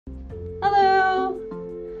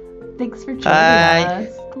Thanks for joining Hi.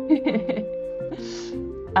 us.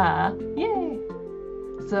 Yay.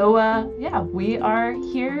 So, yeah, we are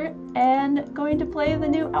here and going to play the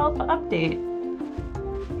new alpha update.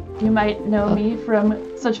 You might know me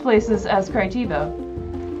from such places as Crytivo.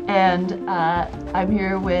 And I'm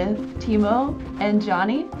here with Timo and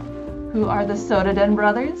Johnny, who are the Sodaden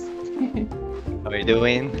brothers. How are you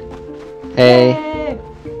doing? Hey, Yay!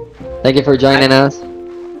 thank you for joining us.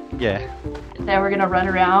 Yeah. Now we're gonna run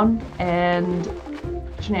around and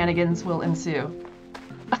shenanigans will ensue.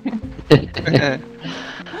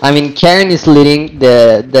 I mean, Karen is leading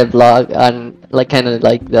the vlog on like kind of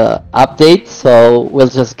like the update, so we'll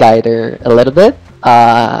just guide her a little bit.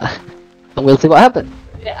 And we'll see what happens.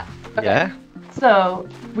 Yeah. Okay. Yeah. So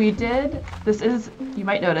this is, you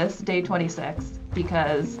might notice, day 26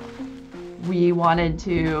 because we wanted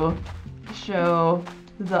to show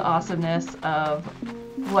the awesomeness of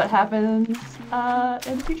what happens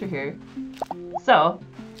in the future here. So,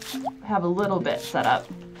 have a little bit set up.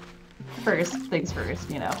 First things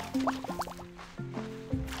first, you know.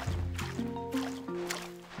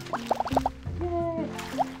 Yay!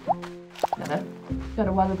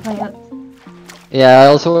 Gotta water the plants. Yeah, I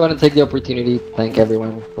also want to take the opportunity to thank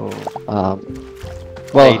everyone for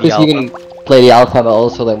Play the who's even play the alpha, but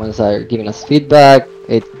also the ones that are giving us feedback.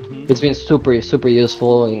 It's been super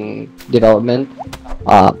useful in development.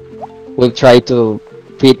 We've tried to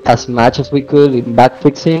fit as much as we could in back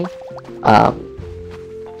fixing.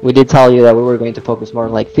 We did tell you that we were going to focus more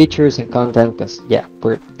on like features and content because yeah,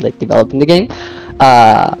 we're like developing the game.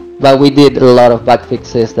 But we did a lot of bug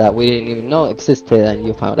fixes that we didn't even know existed, and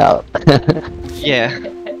you found out. Yeah.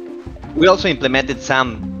 We also implemented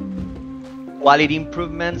some quality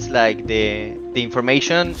improvements, like the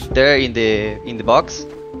information there in the box.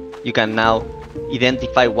 You can now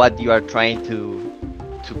identify what you are trying to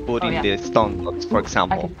put in the stone box, for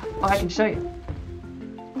example. I can show you.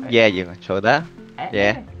 Yeah, you can show that.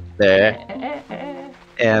 Yeah, there.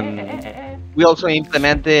 We also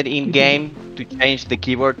implemented in-game to change the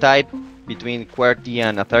keyboard type between QWERTY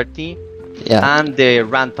and a 30, Yeah. and the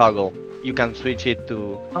run toggle. You can switch it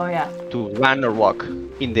to run or walk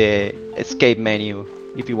in the escape menu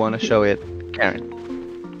if you want to show it, Karen.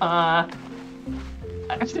 I'm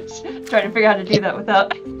just trying to figure out how to do that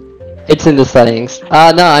without. It's in the settings.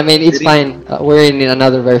 No, I mean it's fine. We're in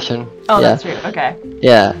another version. Oh, yeah. That's true. Okay.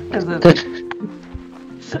 Yeah.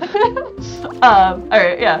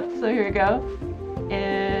 Alright, yeah, so here we go.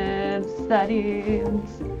 In settings.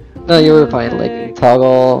 No, you were fine. Like in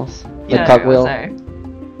toggles, like cogwheel.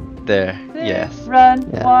 There, yes. Run,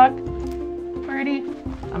 walk, QWERTY.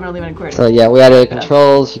 I'm gonna leave it in QWERTY. So yeah, we added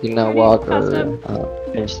controls. You can now walk or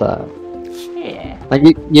change that. Yeah. Like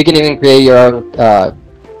you can even create your own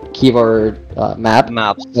keyboard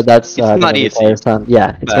maps. But that's not easy. It's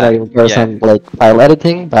gonna require some like file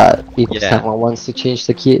editing. But if someone wants to change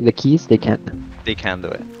the keys, they can. They can do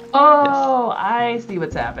it. Oh, yes. I see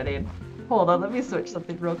what's happening. Hold on, let me switch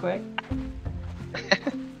something real quick.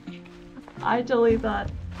 I totally thought.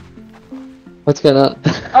 What's going on?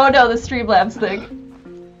 Oh no, the Streamlabs thing.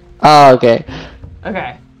 Oh, okay.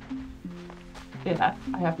 Okay. Yeah,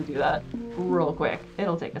 I have to do that real quick.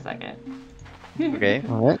 It'll take a second. Okay.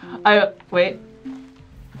 Alright. Wait.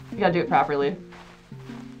 You gotta do it properly.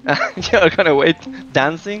 You're gonna wait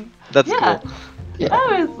dancing? That's cool. Yeah.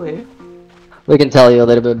 Obviously. We can tell you a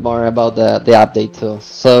little bit more about the update too.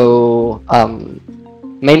 So,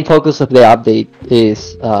 main focus of the update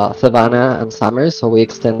is Savannah and Summer, so we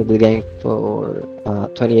extended the game for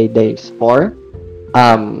 28 days more.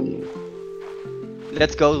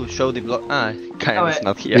 Let's go show the vlog. Karen is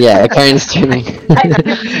not here. Yeah, Karen's streaming.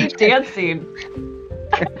 She's dancing.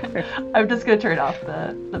 I'm just gonna turn off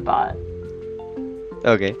the bot.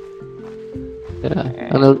 Okay.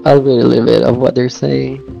 Yeah, and I'll read a little bit of what they're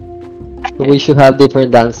saying. We should have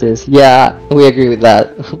different dances. Yeah, we agree with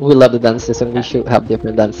that. We love the dances and we should have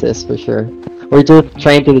different dances for sure. We're just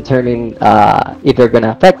trying to determine if they're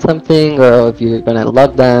gonna affect something or if you're gonna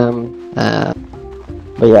lock them.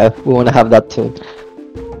 But yeah, we want to have that too.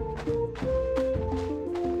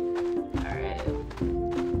 Alright.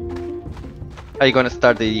 Are you gonna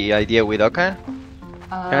start the idea with Oka?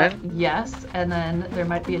 Karen? Yes, and then there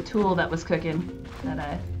might be a tool that was cooking that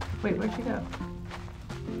I... Wait, where'd she go?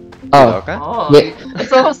 Oh, Okay. Oh, yeah.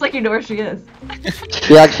 it's almost like you know where she is.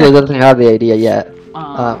 She actually doesn't have the idea yet.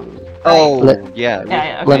 Yeah.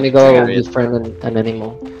 Okay. Let me go befriend an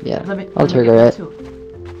animal. Yeah, I'll trigger it.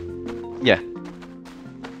 Yeah.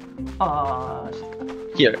 Oh,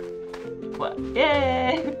 Here. what?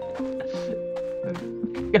 Yay!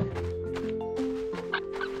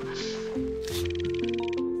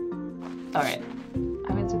 Alright.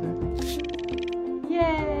 I went to the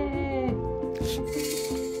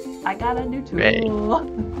I got a new tool.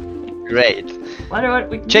 Great. Great. Wonder what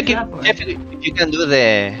we can Check use it. that for. Check if you can do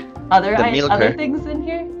the Other milker. things in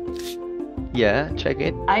here? Yeah. Check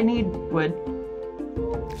it. I need wood.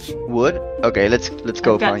 Wood. Okay. Let's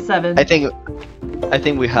go. I've got Fine. 7. I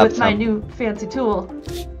think we have With my some. new fancy tool.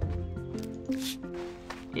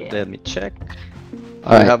 Yeah. Let me check.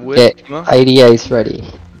 Alright, have wood, the Timo? idea is ready.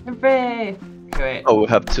 Hooray! Great. Oh, we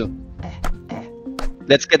have 2.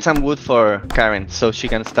 Let's get some wood for Karen so she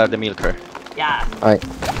can start the milker. Yeah. Alright.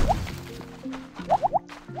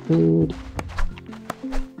 Food.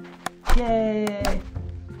 Yay!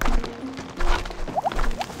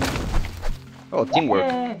 Oh, teamwork.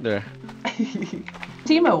 Yay. There.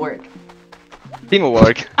 Teamwork.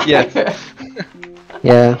 Teamwork. Yeah.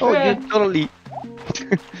 Yeah. Oh, Yeah. yeah, totally.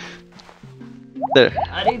 There.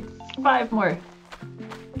 I need 5 more.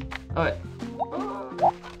 Oh wait.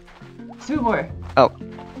 2 more. Oh,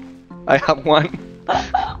 I have 1.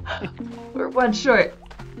 We're 1 short.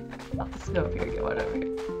 Let's go up here and get 1 over here.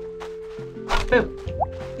 Boom.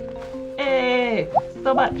 Hey!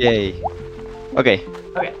 So much. Yay. Okay.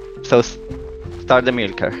 Okay. So start the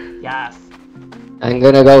milker. Yes. I'm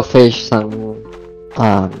gonna go fish some,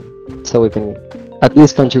 so we can at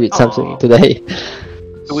least contribute something Aw. today.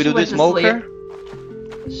 Do we She do went the to smoker?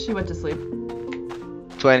 She went to sleep.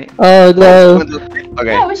 20. Oh no!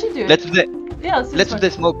 Okay. Yeah, we should do it. Let's do the Yeah, let's do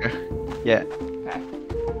the smoker. Yeah. Okay.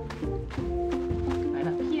 Right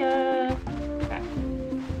up here. Okay.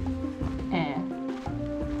 And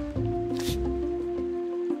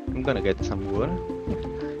I'm gonna get some wood.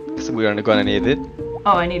 Because we are gonna need it.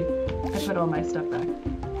 oh, I put all my stuff back.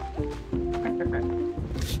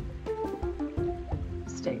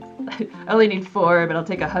 Steaks. I only need 4, but I'll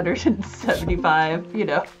take 175. You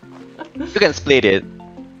know. You can split it.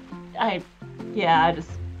 I just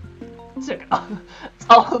took it all. It's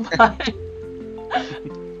all mine.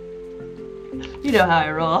 You know how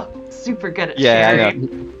I roll. Super good at Yeah, I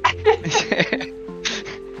sharing.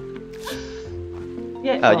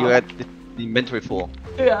 Yeah. You had the inventory full,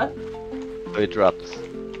 Yeah. so it drops.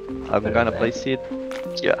 I'm Put it gonna there. place it.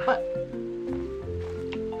 Yeah. What?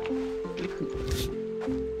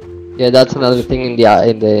 Yeah, that's another thing in the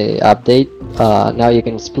update. Now you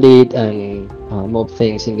can split and move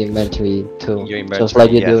things in the inventory too, Your just like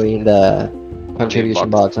you inventory, do in the contribution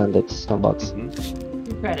box. box and the stone box. Mhm.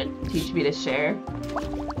 You try to teach me to share.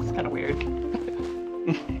 It's kind of weird.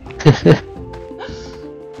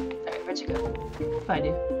 Alright, where'd you go? Find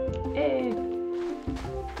you. Hey.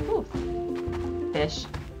 Ooh. Fish.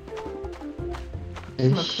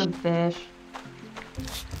 Smoke some fish.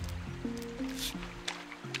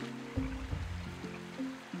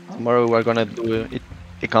 Tomorrow we're gonna do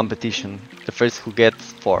a competition. The first who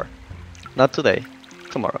gets 4. Not today.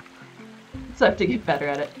 Tomorrow. So I have to get better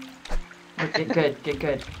at it. Or get good, get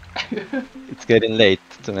good. It's getting late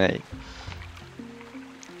tonight.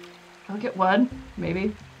 I'll get 1,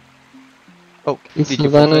 maybe. Oh, Is did you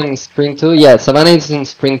Savannah put in Spring 2? Yeah, Savannah is in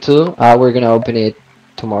Spring 2. We're gonna open it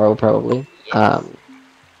tomorrow probably.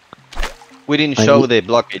 We didn't I show need- the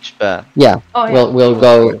blockage, but Yeah, Oh yeah. we'll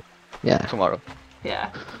go. Yeah, tomorrow. Yeah.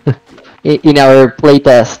 in our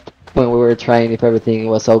playtest when we were trying if everything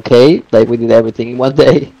was okay, like we did everything in one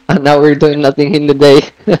day, and now we're doing nothing in the day.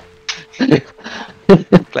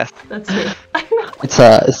 Class. That's true. It's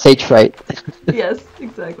a stage fright. Yes,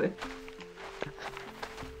 exactly.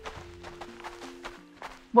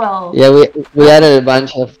 Well, Yeah, we added a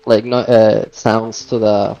bunch of like sounds to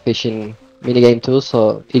the fishing minigame too,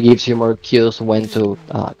 so it gives you more cues when to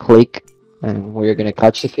click and where you're gonna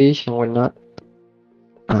catch the fish and when not.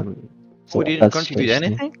 So We didn't that's contribute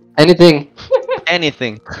interesting. anything? Anything.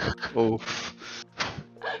 Anything. Oh.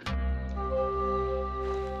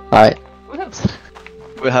 Alright.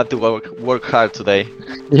 We have to work hard today.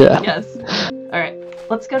 Yeah. yes. All right.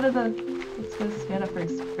 Let's go to Savannah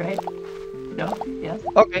first, right? No. Yes.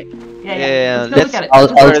 Okay. Yeah. Yeah, Let's go look at it. I'll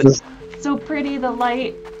First- just So pretty, the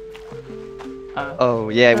light. Oh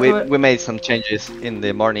yeah, So what- we made some changes in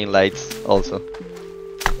the morning lights also.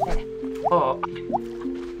 Oh.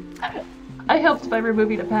 I helped by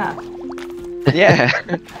removing a path. Yeah.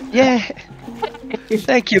 Yeah.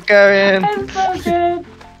 Thank you, Karen. I'm so good.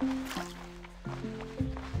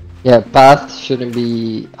 yeah, path shouldn't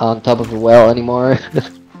be on top of the well anymore.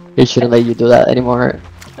 It shouldn't let you do that anymore.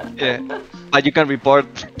 Yeah. But you can report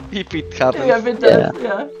if it happens. Yeah, it does.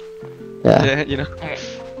 Yeah. Yeah. Yeah, you know. All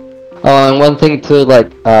right. Oh, and one thing too,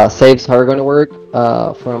 like saves are gonna work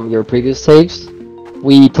from your previous saves.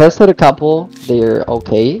 We tested a couple; they're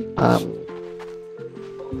okay.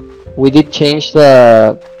 We did change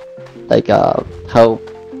the how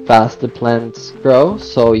fast the plants grow,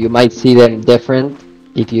 so you might see them different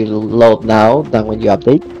if you load now than when you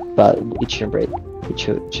update, but it shouldn't break. It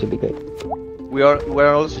should be good.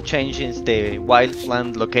 We're also changing the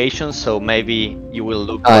wildland location, so maybe you will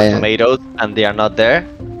look Oh, for yeah. tomatoes and they are not there.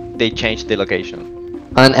 They changed the location.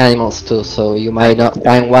 And animals too, so you might not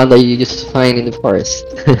find one that you just find in the forest.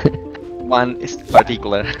 One is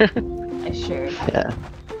particular. I shared. Yeah.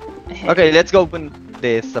 Okay, let's go open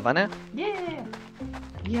the savannah. Yeah.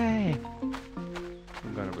 Yay!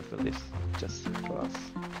 I'm gonna refill this just for us.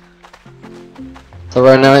 So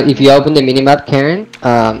right now, if you open the minimap, Karen,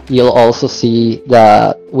 you'll also see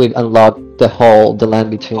that we've unlocked the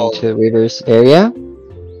land between two rivers area.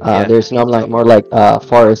 Yeah. There's no more like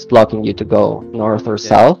forest blocking you to go north or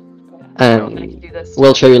south, I'm gonna and do this.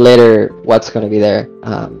 we'll show you later what's gonna be there.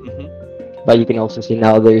 Mhm. But you can also see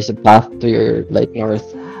now there's a path to your like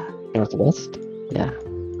northwest. Yeah.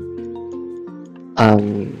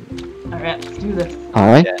 Alright, let's do this. All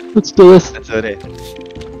right. Yeah. Let's do this. That's it.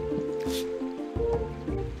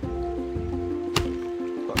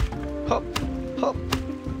 Hop, hop.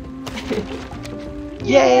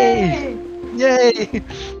 Yay! Yay!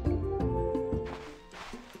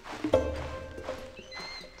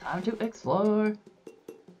 Time to explore.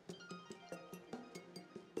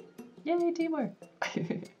 Yay, teamwork.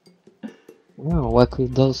 Wow, what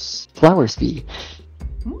could those flowers be?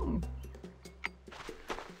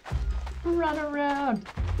 Run around.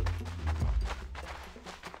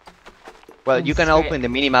 Well, you can Straight. open the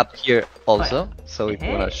minimap here also, so if you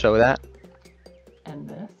wanna Hey. show that. And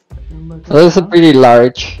this. And look So it's a around. pretty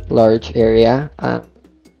large area.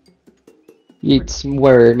 It's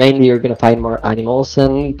where mainly you're gonna find more animals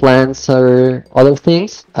and plants or other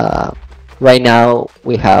things. Right now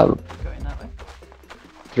we have Going that way.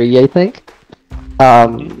 3, I think.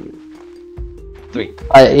 3.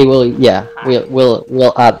 It will, yeah.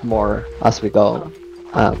 We'll add more as we go.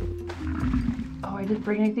 Oh, I didn't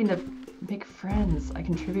bring anything to make friends. I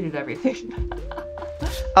contributed everything.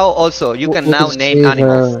 Oh, also, you can we now can name see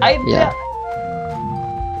animals. the- I yeah.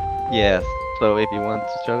 Yes. So if you want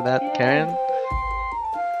to show that, Yeah. Karen.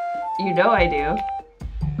 You know I do.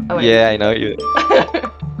 Oh, wait. Yeah, I know you.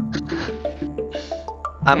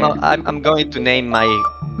 I'm going to name my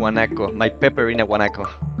Guanaco, my Pepperina Guanaco,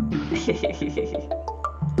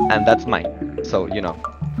 and that's mine. So you know,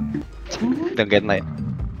 don't get my.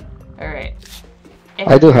 Alright.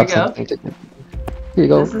 I do Here have we go. something to do. Here you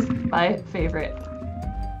go. This is my favorite.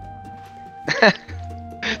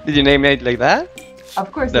 Did you name it like that?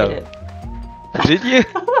 Of course No. I did. Did you?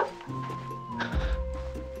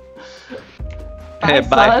 Bye,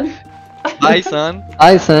 Bye. son. Bye, son.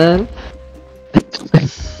 Hi, son.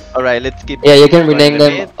 All right, let's keep. Yeah, you can going rename a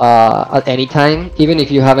them bit. at any time, even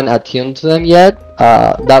if you haven't attuned to them yet.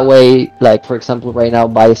 That way, like for example, right now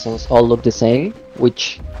bisons all look the same,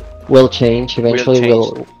 which will change eventually.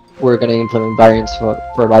 change. We're gonna implement variants for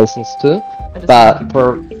bisons too. I just But keep-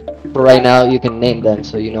 for right now, you can name them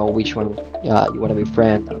so you know which one you want to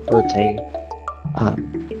befriend or tame.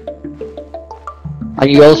 And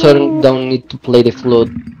you also don't need to play the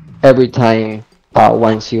flute every time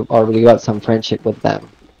once you've already got some friendship with them.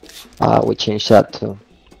 We changed that too.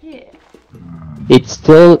 Yeah. It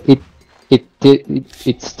still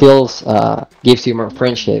gives you more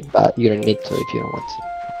friendship, but you don't need to if you don't want to.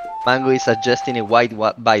 Mango is suggesting a white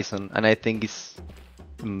bison, and I think it's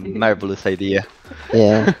a marvelous idea.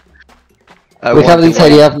 Yeah. I We have want this the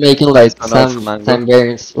idea white of making like bison also, some Mango.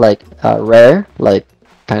 variants like rare, like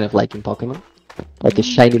kind of like in Pokemon, like a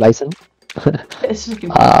shiny bison. It's just-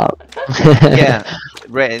 Yeah,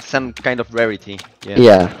 some kind of rarity. Yeah.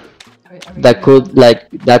 Yeah, Wait, are we that going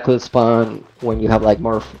that could spawn when you have like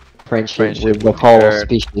more friendship Friendship with the with whole her.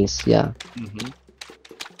 species. Yeah. Mhm.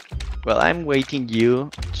 Well, I'm waiting you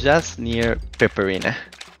just near Pepperina.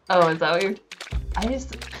 Oh, is that what you're... I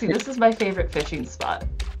just... See, this is my favorite fishing spot.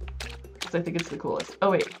 Because I think it's the coolest. Oh,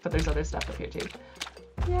 wait, but there's other stuff up here, too.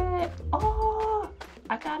 Yay! Oh!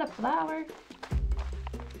 I got a flower!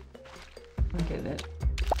 I'm getting it.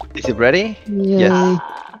 Is it ready? Yes.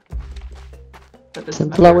 Ah! But this Some is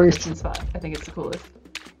my flowers. favorite fishing spot. I think it's the coolest.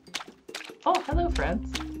 Oh, hello, friends.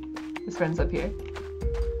 His friend's up here.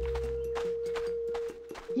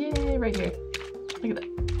 Yay, right here. Look at that.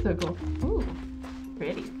 So cool. Ooh,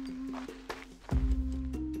 pretty.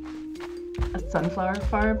 A sunflower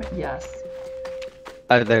farm? Yes.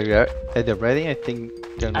 Are they ready? I think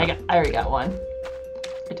they're not. I already got one.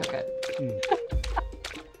 I took it.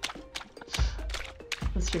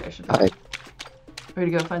 That's true, I should Alright.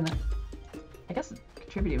 Ready to go find that. I guess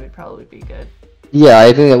contributing would probably be good. Yeah,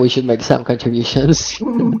 I think that we should make some contributions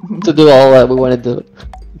to do all that we want to do.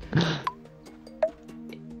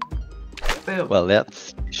 Boom. Well,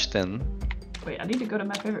 let's fish then. Wait, I need to go to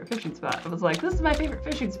my favorite fishing spot. I was like, this is my favorite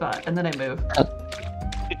fishing spot, and then I move.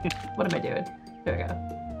 What am I doing? There we go.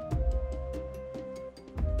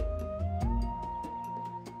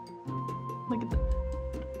 Look at the...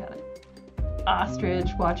 Got it. Ostrich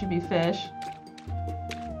watching me fish.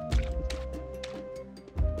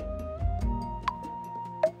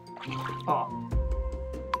 Oh.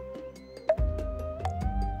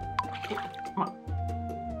 Come on.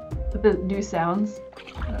 With the new sounds.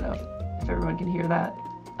 I don't know if everyone can hear that.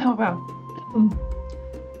 Oh, wow.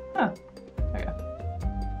 Huh. There we go.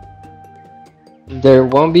 There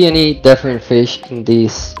won't be any different fish in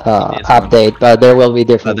this update, but there will be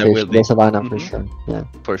different there fish will in be. the savannah for sure. Yeah.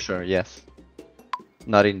 For sure, yes.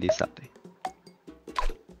 Not in this update.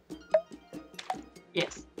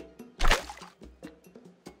 Yes.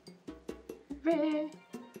 Hooray.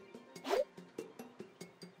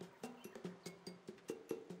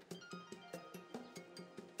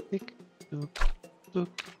 Tick, took, took,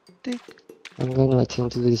 tick. I'm gonna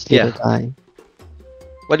attend to this Yeah. little guy.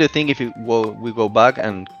 What do you think if we go back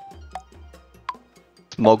and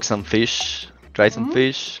smoke some fish, try some Mhm.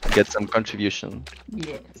 fish, get some contribution?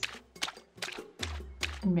 Yes.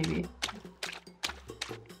 Maybe.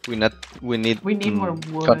 We need We need more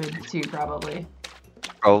wood too, probably.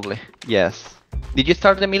 probably. Yes. Did you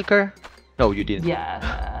start the milker? No, you didn't.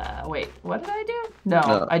 Yeah. Wait, what did I do? No,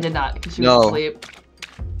 No. I did not, because she was No. asleep.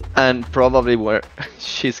 And probably where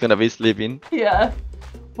she's gonna be sleeping Yeah.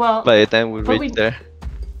 Well, by the time we But reach we- there.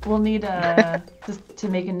 we'll need to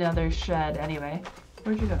make another shed anyway.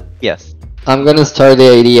 Where'd you go? Yes. I'm gonna start the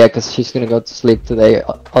idea because she's gonna go to sleep today.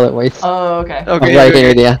 Otherwise, Oh, okay. Okay. I'm writing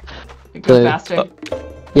idea. It goes so- faster.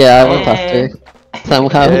 Yeah, I went Eh. faster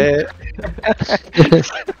somehow.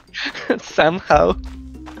 Somehow.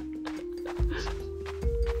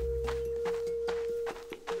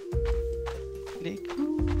 Nick.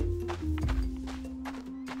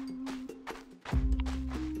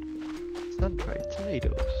 Sun-dried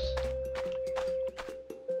tomatoes.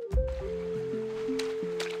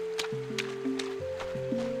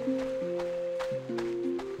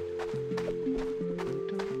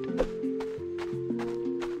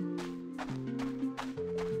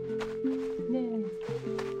 Yay.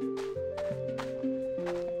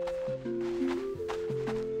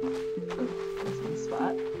 Ooh, there's one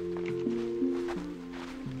spot.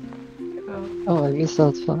 Oh, I missed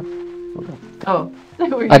that spot. Oh.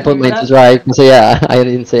 Were you I put doing mine that? to dry, so yeah, I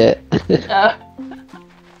didn't see it.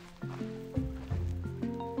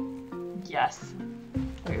 Yes.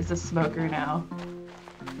 There's a smoker now.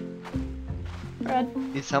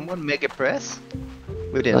 Fred. Did someone make a press?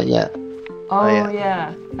 We Not didn't. yet. Oh yeah.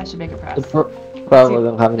 yeah. I should make a The press. probably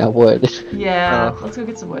don't have enough wood. Yeah. Oh. Let's go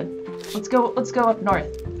get some wood. Let's go up north.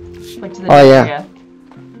 Like to the Oh, next yeah. area.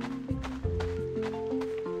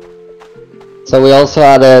 So we also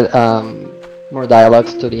added more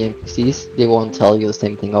dialogues to the NPCs. They won't tell you the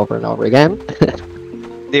same thing over and over again.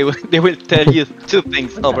 They will tell you two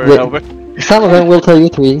things over Wait. and over. Some of them will tell you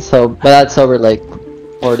 3, so but that's over like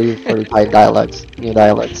 40, 45 dialogues, new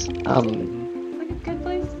dialogues. Like a good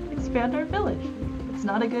place to expand our village. It's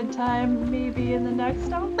not a good time, maybe in the next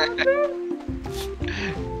alpha.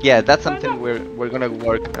 Yeah, that's something we're gonna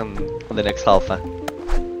work on the next alpha.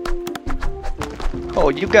 Oh,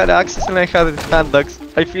 you got access and I have handbags.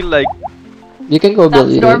 I feel like, You can go build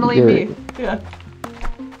That's normally your me. Yeah.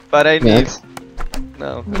 but I need Yes.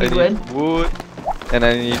 no, You I need need wood, and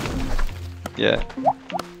I need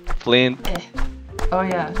flint. Oh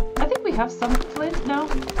yeah. I think we have some flint now.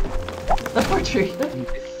 The poor tree.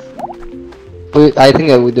 I think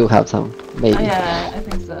that we do have some, maybe. Yeah, I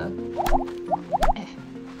think so.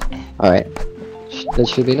 Alright. That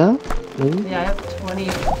should be enough? Maybe? Yeah, I have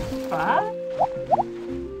 25.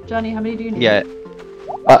 Johnny, how many do you need? Yeah,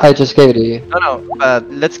 I just gave it to you. no, but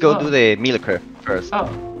let's go Oh. do the milker first Oh.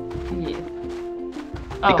 Yeah.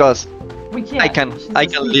 Oh, because we can't. I can She's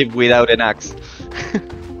live asleep. without an axe.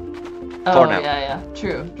 Oh now. yeah.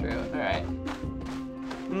 True. All right.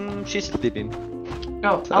 She's sleeping.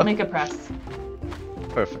 Oh, I'll make a press.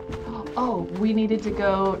 Perfect. Oh, we needed to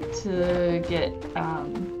go to get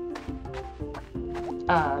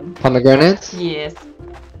Pomegranates? yes.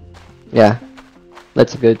 Yeah.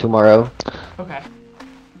 Let's go tomorrow. Okay.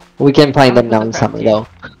 We can find I'll them put now the in prep summer kit. though.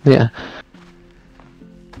 Yeah.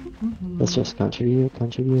 Mhm. Let's just contribute. I'm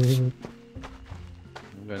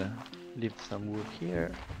gonna leave some wood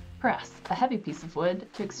here. Press, a heavy piece of wood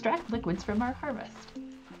to extract liquids from our harvest.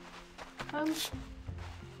 Do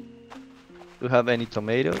you have any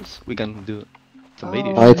tomatoes? We can do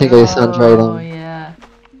tomatoes. I think I sun-dried them. Oh yeah.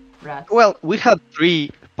 Rats. Well, we have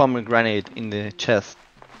 3 pomegranate in the chest.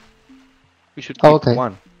 We should keep Oh, okay.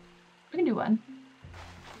 one. We can do one.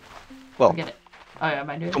 Well, Forget it. Oh yeah, am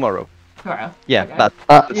I doing it? tomorrow. Tomorrow. Yeah, Okay. but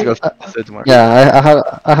Uh, let's go uh, do tomorrow. yeah,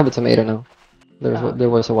 I have a tomato now. Oh, There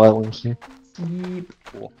was a wild one here. Sleep.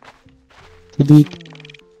 Cool.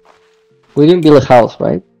 We didn't build a house,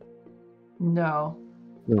 right? No,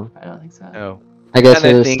 No. I don't think so. Oh. I guess And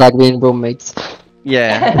I we're think- stuck being roommates.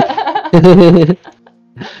 Yeah. Yeah.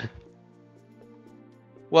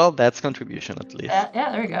 Well, that's contribution at least.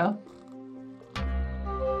 Yeah, there we go.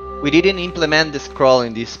 We didn't implement the scroll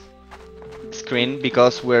in this screen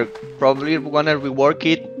because we're probably gonna rework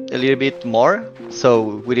it a little bit more.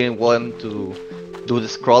 So we didn't want to do the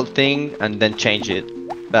scroll thing and then change it.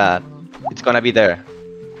 But it's gonna be there.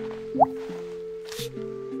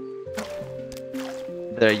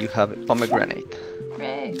 There you have it, pomegranate.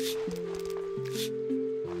 Hooray!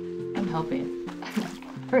 I'm helping.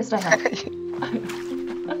 First I help.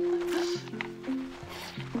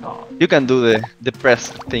 Oh, You can do the press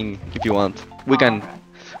thing if you want. We can alright.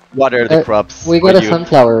 water the crops We for got a you.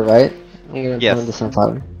 sunflower, right? I'm gonna Yes. plant the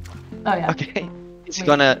sunflower. Oh yeah. Okay. It's Wait.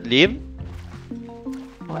 gonna leave?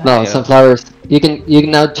 What? No, Yeah. sunflowers. You can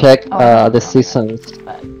now check Oh, the okay. seasons.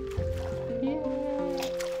 But yeah.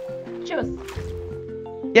 Juice.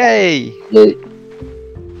 Yay! Yeah.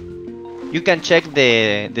 You can check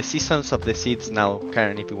the seasons of the seeds now,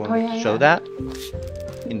 Karen, if you want Oh, yeah, to show yeah. that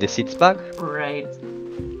in the seeds bag. Right.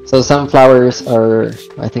 So sunflowers are,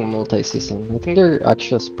 I think, multi-season. I think they're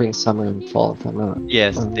actually spring, summer, and fall. If I'm not.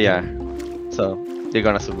 Yes, they are. So they're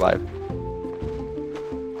gonna survive.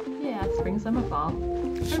 Yeah, spring, summer, fall.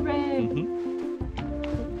 Hooray! Mhm.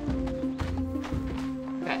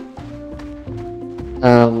 Okay.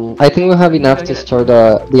 I think we have enough Go to get it. store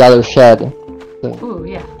the other shed. Ooh,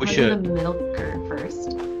 yeah. We I'll should. do the milker first.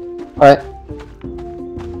 All right.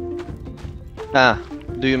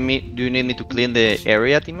 Do you need me to clean the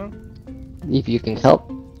area, Timo? If you can help.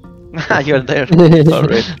 You're there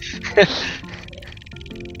already.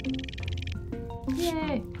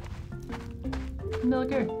 Yay!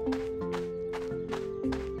 Milker.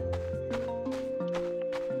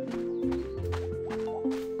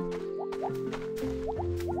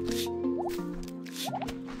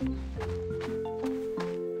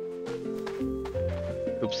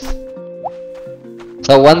 Oops.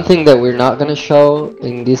 So one thing that we're not gonna show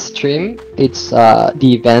in this stream, it's the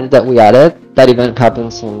event that we added. That event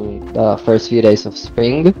happens in the first few days of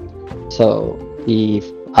spring. So if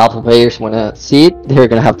alpha players wanna see it, they're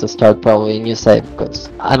gonna have to start probably a new save because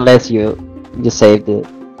unless you saved it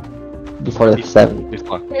before the 7th,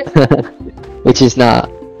 Before. which is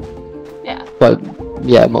not. Yeah. But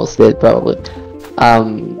yeah, most did probably.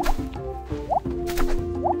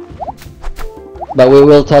 But we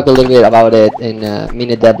will talk a little bit about it in a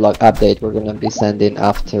mini devlog update we're gonna be sending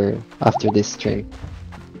after this stream.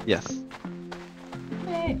 Yes.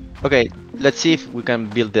 Yay! Okay, let's see if we can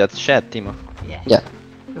build that shed, Timo. Yeah. Yeah.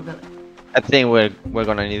 Go build it. I think we're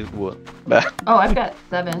gonna need wood. But Oh, I've got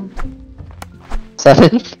 7.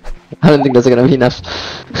 7? I don't think that's gonna be enough.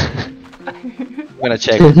 I'm gonna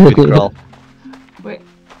check with crawl. Wait.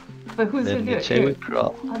 But who's Let gonna do me it? check Here. with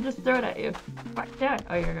crawl. I'll just throw it at you. Fuck down.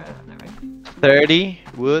 Oh, you're gonna. Never mind. 30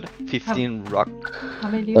 wood, 15 rock. How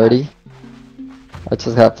many do you have? 30? I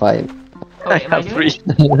just have 5. Oh, I wait, am I have doing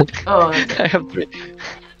 3. it? Oh, that's I it. have 3.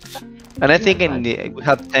 And I You think have in the we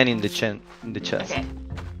have 10 in the chest. Okay.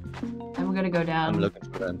 I'm gonna go down I'm looking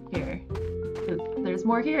for them. here. 'Cause there's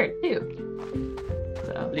more here too.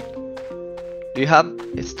 So Do you have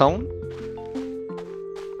a stone?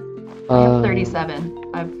 I have 37.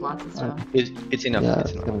 I have lots of stone. It's enough. Yeah,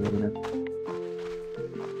 It's it's enough. gonna be enough.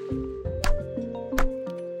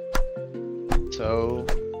 So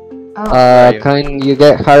Oh, are you? Can you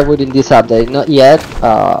get hardwood in this update? Not yet.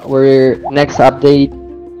 We're next update.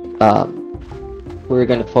 We're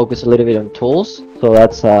gonna focus a little bit on tools. So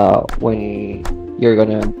that's when you're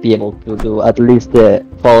gonna be able to do at least the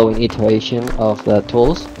following iteration of the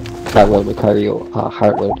tools that will require you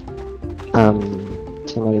hardwood.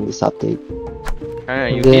 So not in this update. Are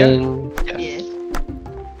you And here? then yes.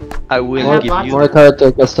 I will have give lots you. more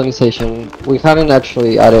character customization. We haven't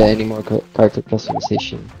actually added any more character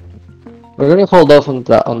customization. We're gonna hold off on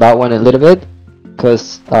that one a little bit,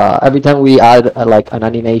 because every time we add like an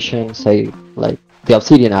animation, say like the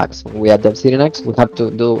obsidian axe, when we add the obsidian axe, we have to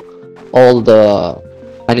do all the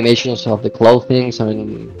animations of the clothing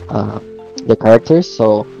and the characters.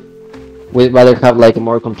 So we'd rather have like a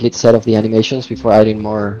more complete set of the animations before adding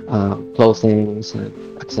more clothing and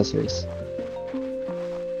accessories.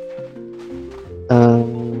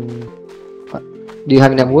 Do you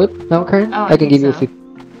have enough wood now, Karen? Oh, I can think give you so. 50.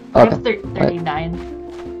 I Okay. have 39.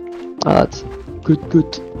 Oh, that's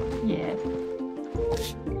good. Yeah.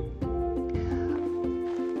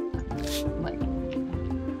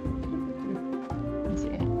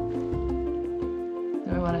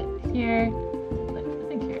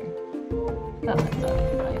 Oh, that's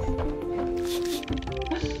nice.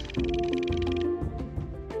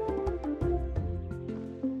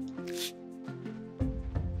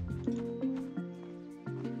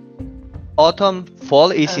 Autumn,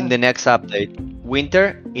 fall is in the next update.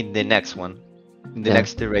 Winter in the next one, in the Yeah.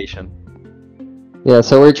 next iteration. Yeah,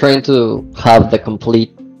 so we're trying to have the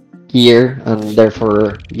complete year, and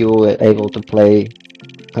therefore you will be able to play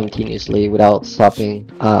continuously without stopping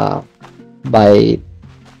by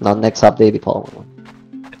not next update, the following one.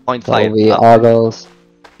 Point That will 5 be update. August,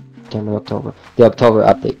 September, October. The October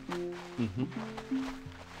update. Mhm.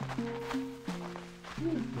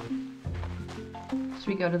 Should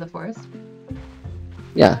we go to the forest?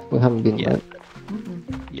 Yeah, we haven't been Yeah. yet.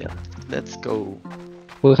 Yeah, let's go.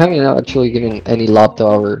 We haven't actually given any love to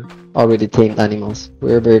our already tamed animals.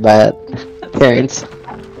 We're very bad parents.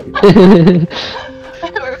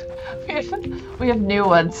 We have new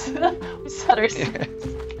ones. We set our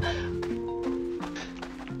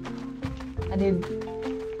I need.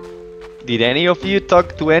 Did any of you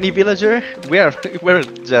talk to any villager? We're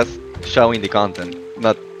just showing the content,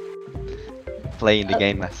 not playing the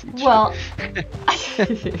game as it should. Well.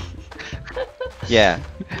 Yeah,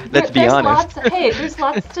 let's be there's honest. There's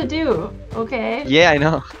lots to do. Okay. Yeah, I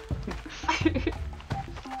know.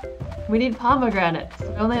 We need pomegranates.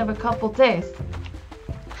 We only have a couple days.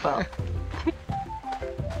 Well.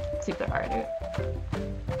 See if there are any.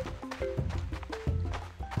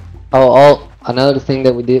 Another thing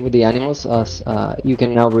that we did with the animals is you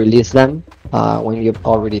can now release them when you've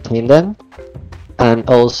already tamed them, and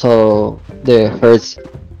also the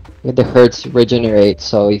herds regenerate.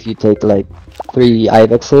 So if you take like 3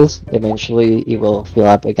 ibexes, eventually it will fill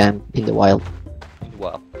up again in the wild.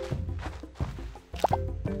 Wow.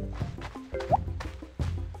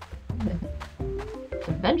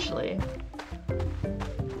 Eventually,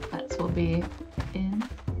 pets will be in.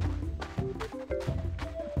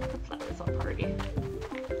 Flowers all party.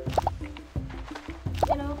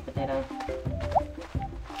 Potato.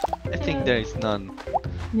 I think there is none.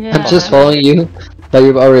 Yeah. I'm just following you, but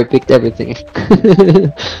you've already picked everything.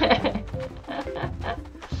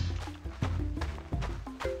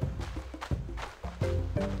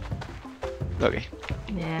 Okay,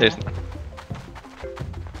 Yeah. there's none.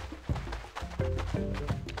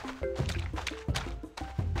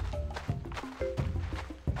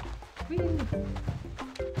 Whee!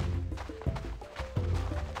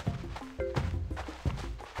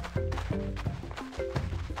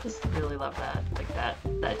 Just really love that, like that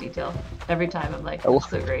detail. Every time I'm like, Oh. that's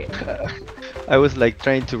so great. I was like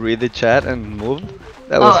trying to read the chat and move.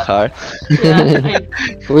 That was Oh, hard. Yeah,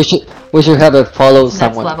 we should have a follow next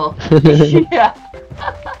someone. level. Yeah.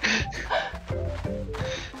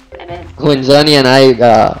 It is. When Johnny and I,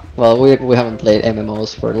 well, we haven't played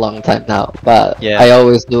MMOs for a long time now, but Yeah. I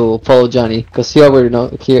always do follow Johnny because he always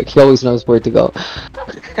knows where to go.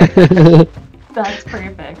 That's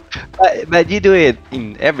perfect. But you do it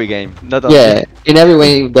in every game, not only. Yeah, in every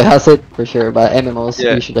way they has it for sure, but MMOs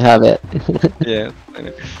Yeah. you should have it. Yeah.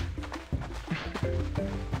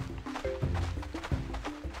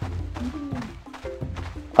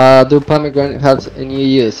 Do pomegranate have any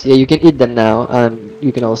use? Yeah, you can eat them now, and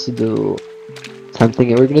you can also do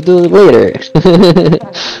something we're gonna do later.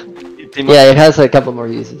 Yeah, it has a couple more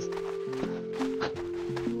uses.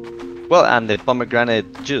 Well, and the pomegranate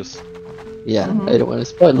juice. Yeah, Mhm. I don't want to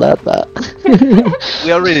spoil that, but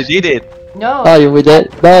We already did it. No. oh, yeah, we did.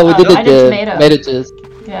 No, we Oh, did I it. did The tomato. tomato juice.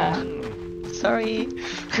 Yeah. Sorry.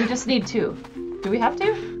 We just need 2. Do we have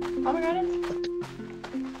 2 pomegranates?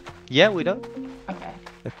 Yeah, we don't. Okay.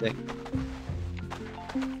 I think.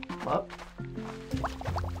 Well.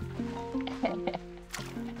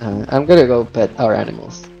 I'm gonna go pet our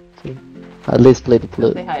animals. Okay. At least play the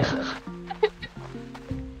flute. Say hi to them.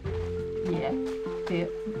 Yeah. See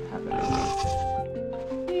it. Have it.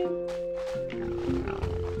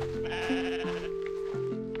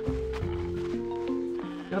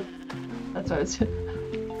 Nope. That's what I was.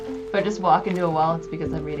 If I just walk into a wall, it's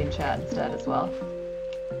because I'm reading chat instead as well.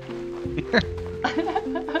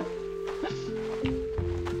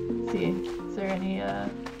 See, is there any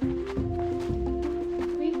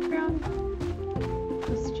wheat ground?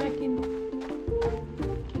 Just checking.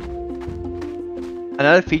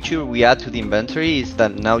 Another feature we add to the inventory is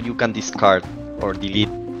that now you can discard or delete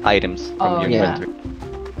items from Oh, your yeah. inventory.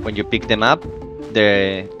 When you pick them up,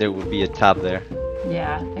 there will be a tab there.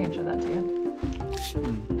 Yeah, I can show that to you.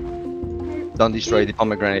 Don't destroy the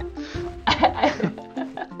pomegranate.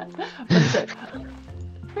 What's it?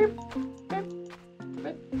 Boop, boop,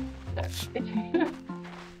 boop.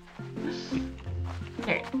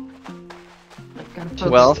 There. Like, gotta focus.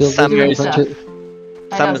 Well, Feel Sam good doing is, about stuff. it.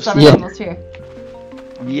 I Summer's summer's Yeah. almost here.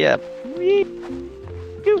 Yep.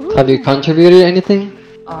 Have you contributed anything?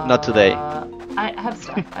 Not today. I have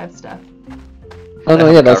stuff. I have stuff. Oh no,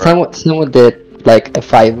 have yeah, a but cover. someone did like a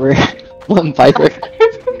fiver, one fiver.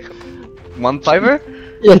 1 fiver?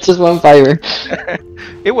 Yeah, just one fiver.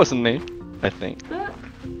 It wasn't me, I think.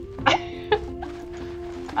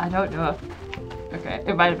 I don't know. Okay,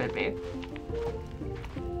 it might have been me.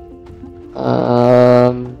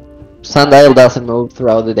 Sundial doesn't move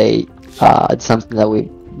throughout the day. It's something that we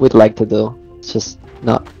would like to do. It's just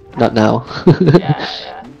not now. Yeah,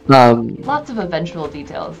 yeah. Lots of eventual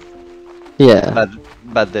details. Yeah.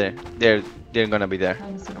 But they're gonna be there.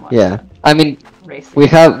 I'm just gonna watch Yeah. I mean, racing. we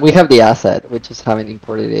have the asset. We just haven't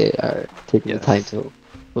imported it or taken the Yes. time to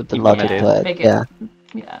put the Implement logic it. to it. Make it- Yeah.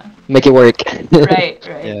 Yeah. Make it work. Right,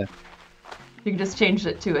 right. Yeah. You can just change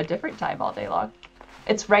it to a different time all day long.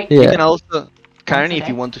 It's right. Yeah. You can also, Karen, a if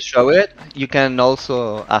you day. want to show it, you can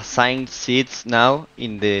also assign seeds now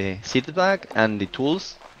in the seed bag and the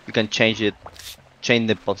tools. You can change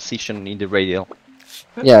the position in the radial.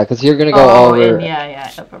 Yeah, because you're gonna go Oh, over. and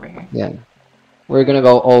yeah, up over here. Yeah. We're gonna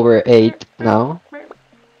go over 8 now.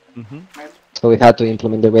 Mm-hmm. So we had to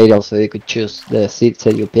implement the radial so you could choose the seeds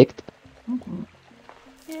that you picked. Mhm.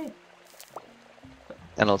 Yeah.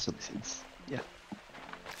 And also the seeds. Yeah.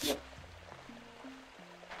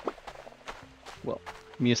 Well,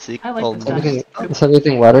 music. I like this almost. done. Everything, is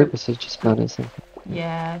everything water? Because it's just planted something.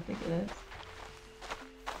 Yeah, I think it is.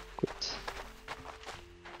 Good.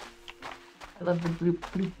 I love the bloop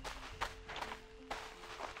bloop.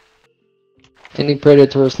 Any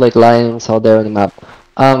predators like lions out there on the map?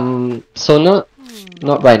 So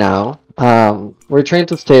not right now. We're trying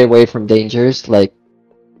to stay away from dangers like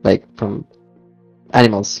from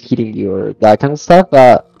animals hitting you or that kind of stuff.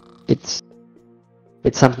 But it's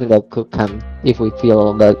something that could come if we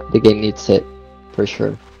feel that the game needs it, for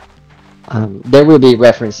sure. There will be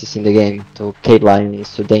references in the game to cave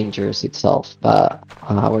lions, to dangers itself, but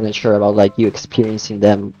we're not sure about like you experiencing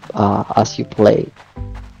them as you play.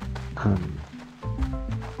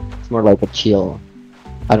 It's more like a chill,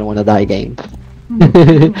 I don't want to die game.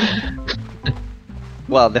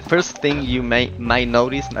 Well, the first thing you might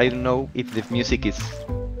notice, I don't know if the music is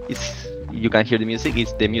you can hear the music,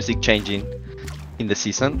 is the music changing in the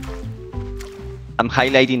season. I'm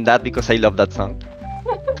highlighting that because I love that song.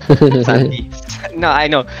 Santi, no, I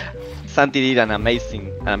know. Santi did an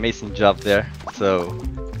amazing job there. So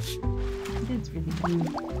It's really blue.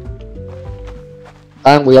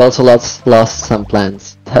 And we also lost some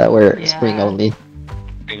plants that were spring Yeah. only.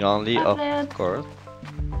 spring only, Hi, of plants. course.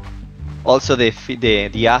 Also,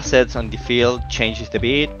 the assets on the field changes a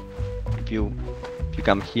bit. If you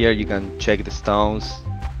come here, you can check the stones.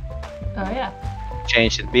 Oh yeah.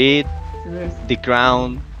 Change it a bit. So there's The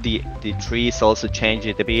ground, the trees also change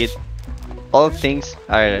it a bit. All things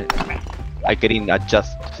are getting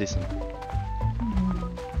adjusted to season.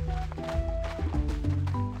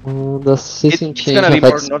 The season It's change gonna be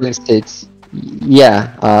affects more spring states.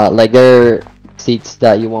 Yeah, like there are seeds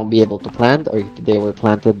that you won't be able to plant, or if they were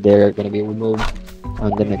planted, they're gonna be removed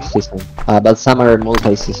on the next season. But some are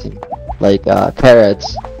multi-season, like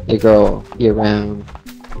carrots, they grow year-round.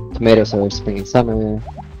 Tomatoes are spring and summer.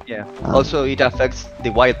 Yeah. Also, it affects the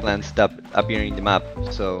wild plants that appear in the map.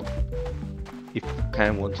 So, if you kind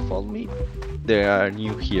of want to follow me, they are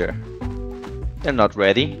new here. They're not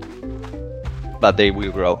ready, but they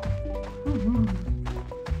will grow.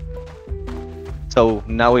 So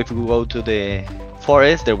now if we go to the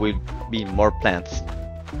forest, there will be more plants.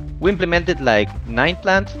 We implemented like 90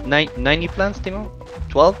 plants, Timo?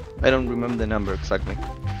 12? I don't remember the number exactly.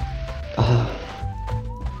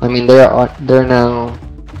 I mean, they're now.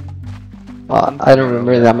 I don't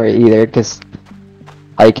remember the number either because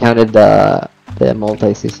I counted the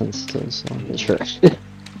multi-seasons too, so I'm not sure.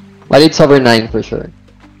 But it's over 9 for sure.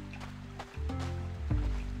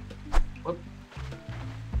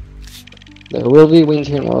 There will be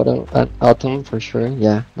winter and autumn for sure.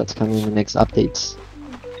 Yeah, that's coming in the next updates.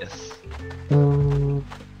 Yes. Um,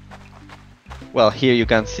 Well, here you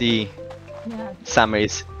can see yeah. summer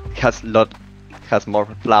has more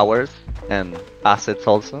flowers and assets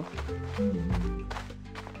also.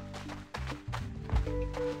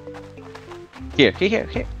 Here.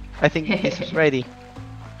 I think this is ready.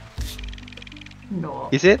 No.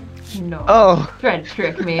 Is it? No. Oh, Trying to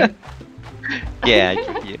trick me. yeah, I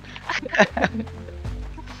tricked you.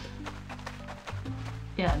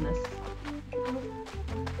 Yeah, and this.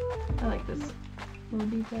 I like this little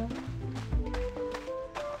detail.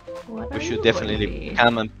 What We are should you definitely going to be?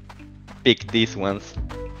 come and pick these ones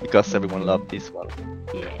because everyone loved this one.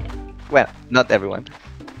 Yeah. Well, not everyone.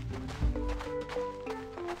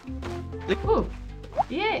 Ooh.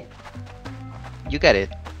 Yay. You got it.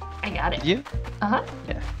 I got it. You? Uh-huh.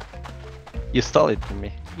 Yeah. You stole it from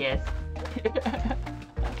me. Yes.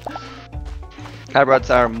 Hard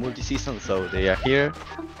are multi-season, so they are here.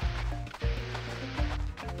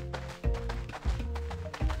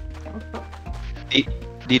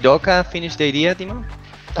 Did Oka finish the idea, Timo?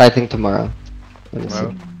 I think tomorrow. Let me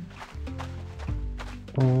see.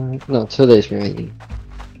 Tomorrow? No, 2 days remaining.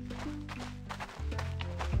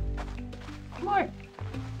 More.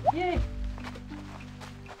 Yay.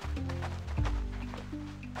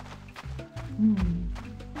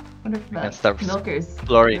 Wonder if can the start milkers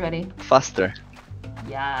exploring are ready. faster.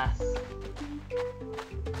 Yes.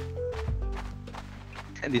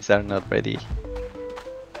 And these are not ready.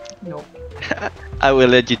 Nope. I will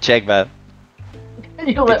let you check that.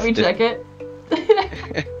 You'll let It's me the- check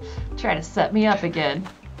it? Trying to set me up again.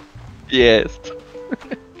 Yes.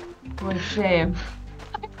 What a shame.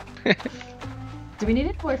 Do we need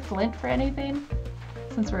any more flint for anything?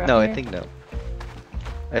 Since we're up No, here? I think no.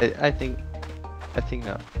 I think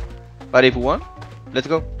no. But if you want, let's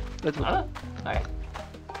go. Let's go. Oh, alright.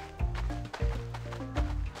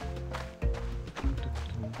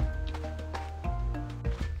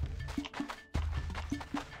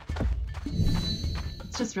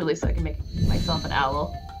 It's just really so I can make myself an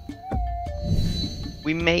owl.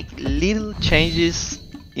 We make little changes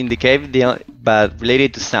in the cave, but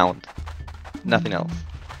related to sound. Nothing else.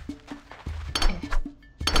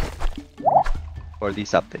 For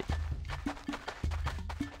this update.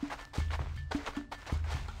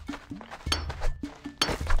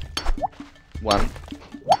 One.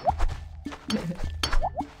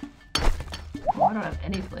 Oh, I don't have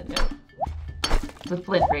any flint yet. It's a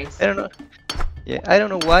flint race. I don't know. Yeah, I don't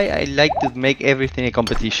know why I like to make everything a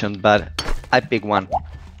competition, but I pick one.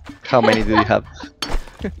 How many do you have?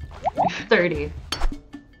 30.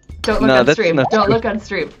 Don't look No, on that's stream. not Don't true. look on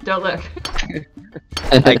stream. Don't look.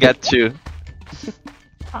 I got two.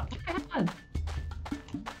 Oh, come on.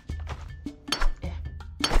 Yeah.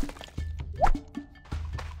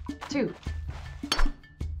 2.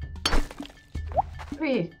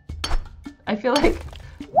 3. I feel like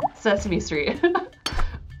Sesame Street. I'm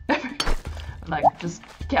like just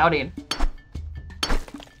counting.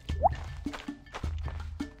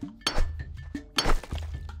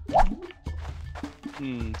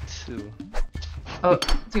 Two. Oh,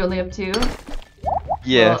 do you only have 2?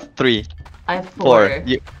 Yeah, Well, 3. I have 4. 4.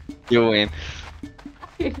 You win.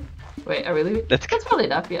 Wait, are we leaving? Let's go. That's probably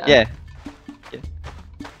enough, yeah. Yeah.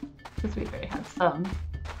 Because we already have some.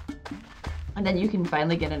 And then you can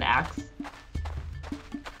finally get an axe.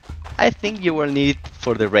 I think you will need it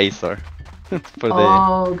for the razor. For the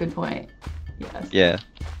Oh, good point. Yes. yeah.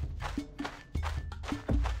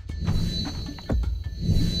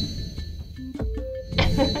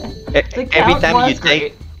 The Every count time you was take,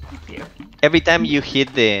 great. Thank you. every time you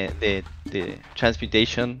hit the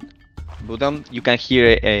transmutation button, you can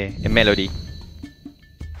hear a melody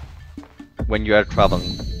when you are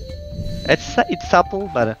traveling. It's subtle,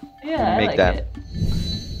 but Yeah, I make like that. it.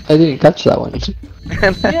 I didn't catch that one.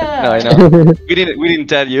 Yeah. No, I know. We didn't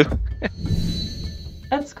tell you.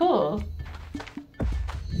 That's cool.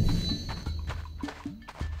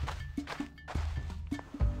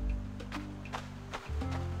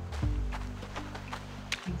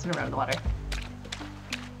 Let's turn around the water.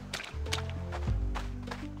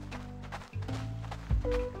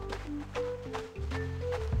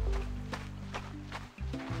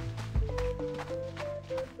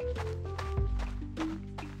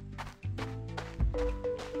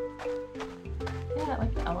 Yeah, I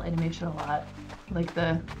like the owl animation a lot. I like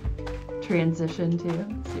the transition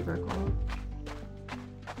too. Super cool.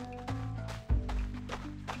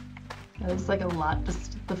 There's like a lot,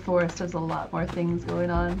 just the forest has a lot more things going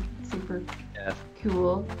on. Super Yeah.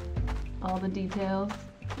 cool. All the details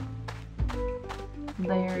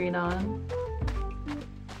layering on.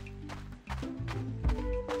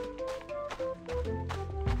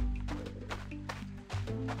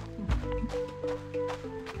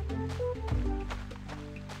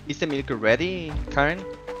 Is the milk ready, Karen?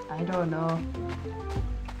 I don't know.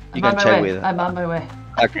 You I'm on can my check way. with. I'm on my way.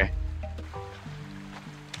 Okay.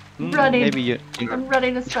 Running. Maybe you. I'm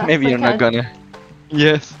running as fast Maybe as I you're can. not gonna.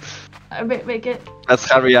 Yes. I make it. Let's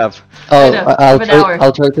hurry up. Oh, know, I I'll have an try. hour.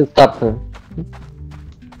 I'll try to stop her.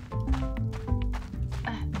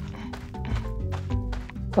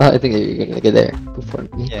 I think you're gonna get there before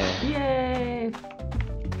me. Yeah. Yay!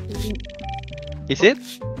 Is it?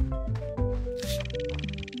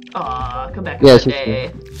 Aw, come back Yeah, one she's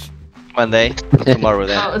day. One day. Tomorrow Oh,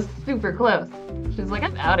 then. it was super close. She's like,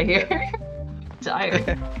 I'm out of here. I'm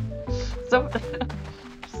tired. So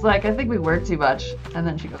She's like, I think we work too much, and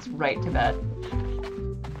then she goes right to bed.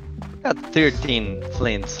 Got 13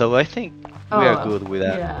 flints, so I think we are good with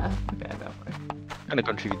that. Yeah. Okay, go for it. I'm gonna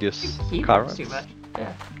contribute this He carrots. works too much.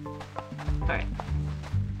 Yeah. Alright.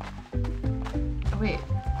 Oh, wait.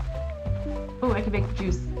 Oh, I can make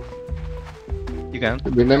juice. You can.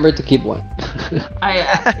 Remember to keep one.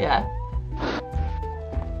 Yeah.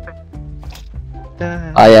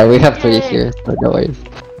 Oh yeah, we have 3 Yay. here, so no worries.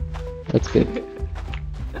 That's good.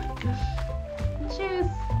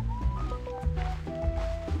 Juice.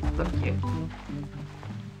 So cute.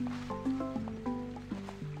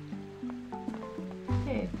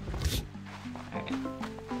 Okay. Alright.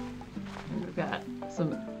 We've got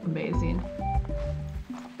some amazing.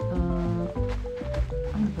 I'm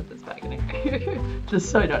gonna put this back in here.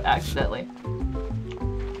 Just so I don't accidentally.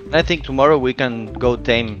 I think tomorrow we can go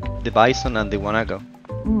tame the bison and the guanaco.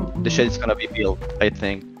 Mm-hmm. The shed is gonna be built, I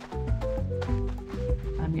think.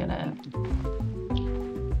 I'm gonna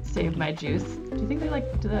save my juice. Do you think do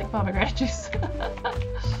they like pomegranate juice?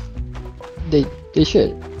 They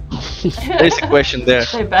should. There's a question there.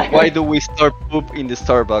 They better. Why do we store poop in the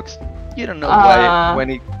Starbucks? You don't know why when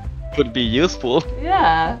it could be useful.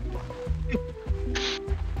 Yeah.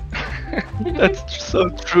 That's so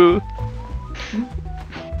true.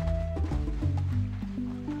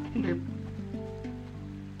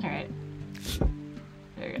 Alright.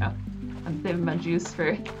 There you go. I'm saving my juice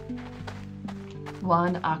for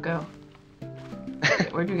Guanaco.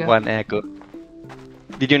 Wait, where'd you go? Guanaco.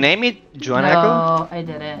 Did you name it Guanaco? No, I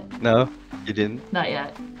didn't. No, you didn't. Not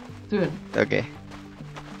yet. Soon. Okay.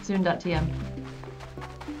 Soon.tm.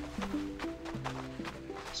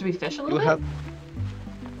 Should we fish a Do little we bit? have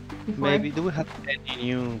Before? maybe do we have any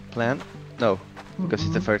new plant? No, because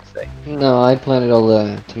it's the first day. No, I planted all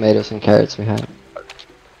the tomatoes and carrots we had.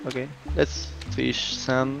 Okay, let's fish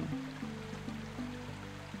some.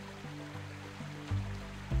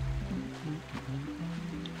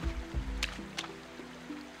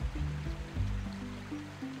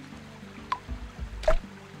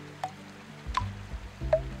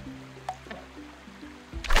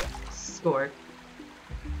 Score.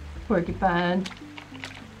 Porcupine.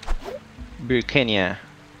 Birkenia.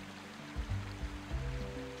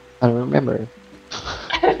 I don't remember.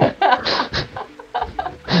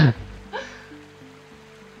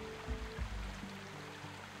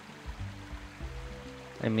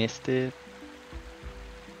 I missed it.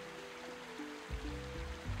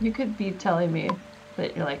 You could be telling me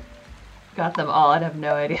that you're like, got them all, I'd have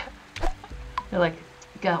no idea. You're like,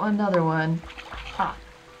 got another one. Ha.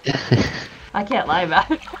 I can't lie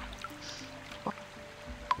about it.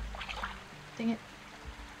 Dang it.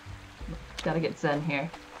 Gotta get Zen here.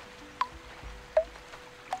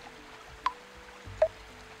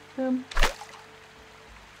 Boom.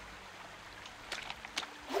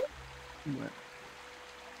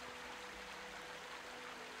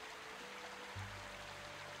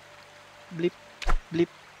 Blip, blip.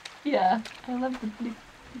 Yeah, I love the blue.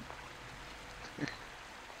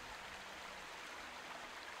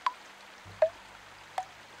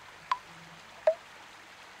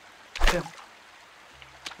 Boom.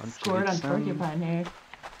 Scored on porcupine here.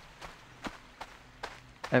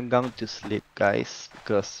 I'm going to sleep, guys,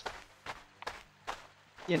 because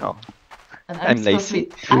you know And I'm supposed to lazy.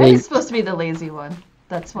 be, I'm supposed to be the lazy one.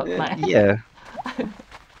 That's what my. Yeah.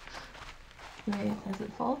 Wait, is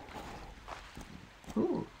it full?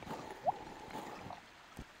 Ooh.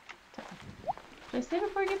 Should I save a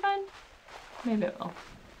porcupine? Maybe it will.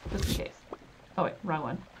 Just in case. Oh wait, wrong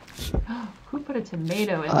one. Who put a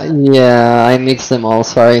tomato in that? Yeah, I mixed them all,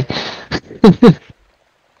 sorry.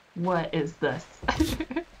 What is this?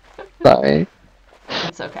 Sorry.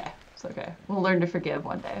 It's okay. It's okay. We'll learn to forgive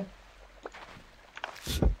one day.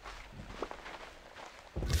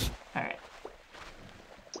 Alright.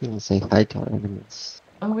 I'm gonna say hi to our enemies.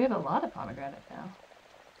 Oh, we have a lot of pomegranate now.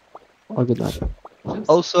 Oh, good luck. Oops.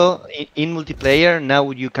 Also, in multiplayer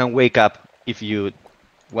now you can wake up if you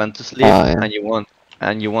want to sleep Oh, yeah.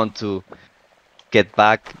 and you want to get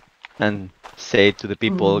back and say to the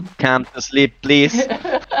people, "Come to sleep, please."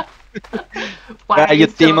 Why Where are you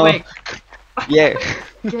still Timo? awake? Yeah.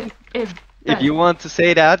 Get in If bed. you want to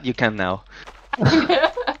say that, you can now.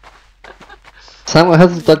 Someone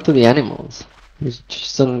has to talk to the animals. You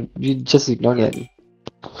just ignore them.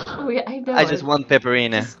 Oh, yeah, I know. I just want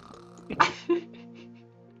pepperina.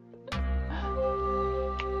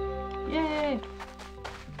 Yay!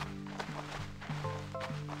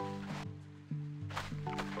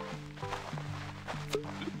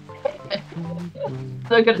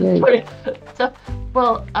 So good. Yay. So,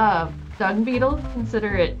 well, dung beetles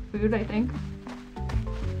consider it food, I think.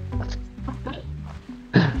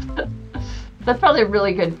 That's probably a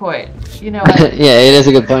really good point. You know what? Yeah, it is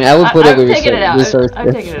a good point. I would put I'm every taking it out. resource.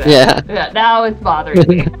 I'm taking it out. Yeah. Yeah, now it's bothering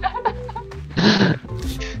me.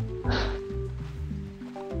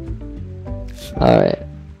 Alright.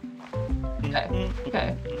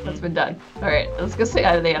 Okay, that's been done. Alright, let's go say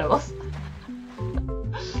hi to the animals.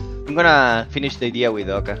 I'm gonna finish the idea with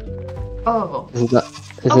Oka. Oh, Is it, not,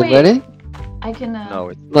 is Oh, it wait. ready? I can. No,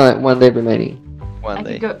 it's No, 1 day remaining. one I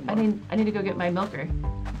day. can go. I need to go get my milker.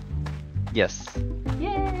 Yes.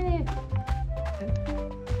 Yay!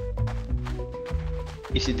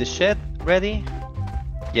 Is it the shed ready?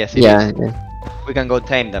 Yes, it Yeah, is. yeah. We can go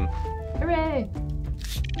tame them. Hooray!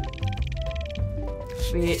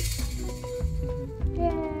 Sweet.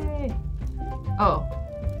 Yay! Oh,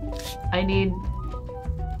 I need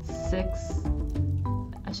 6.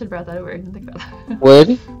 I should have brought that over. I didn't think about that.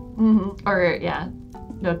 Wood? Or yeah,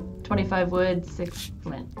 no, 25 wood, 6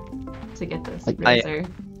 flint to get this I- razor.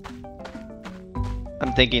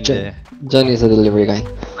 I'm thinking J- Johnny is a delivery guy.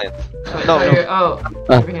 plant. Oh, No, no. oh,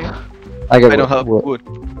 Ah. over here. I got I don't have wood. wood.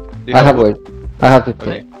 Do you I have wood. I have 15.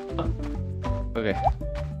 Okay. Okay.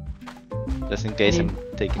 Just in case I I'm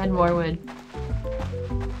need taking 10 more wood.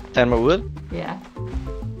 10 more wood. Yeah.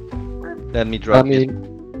 Let me drop I it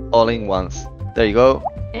mean, all in once. There you go.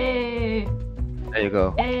 Hey, There you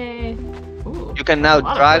go. hey. Ooh, You can now a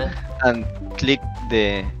lot of drag wood. and click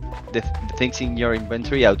the things in your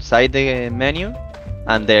inventory outside the menu,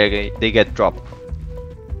 and they get dropped.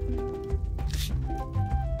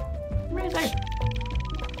 Razor.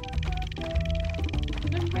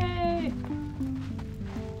 Hooray!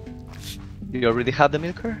 You already have the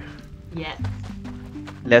milker? Yes.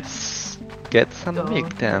 Let's get some Go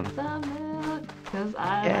milk then. get some milk, 'cause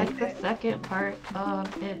I Yeah. like the second part of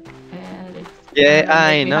it, and it's Yeah, gonna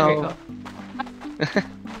I make me hungry. know.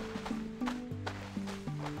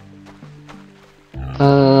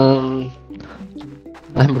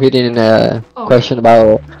 I'm reading a Oh. question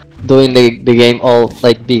about doing the game all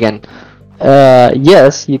like vegan.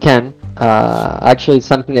 Yes, you can. Actually, it's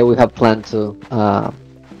something that we have planned to.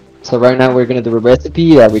 So right now we're gonna do a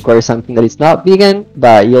recipe that requires something that is not vegan,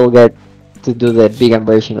 but you'll get to do the vegan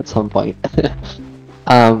version at some point.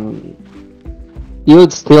 You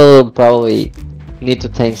would still probably need to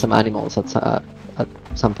tame some animals at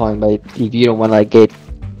some point, but if you don't want to like get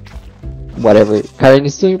whatever Karen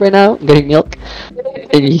is doing right now, getting milk,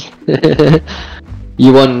 maybe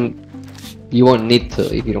you won't need to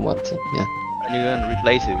if you don't want to. Yeah. And you can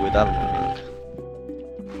replace it with almond milk.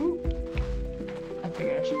 I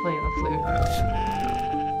figured I should play the flute.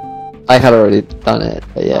 I had already done it,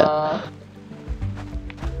 but yeah.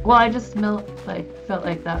 Well, I just felt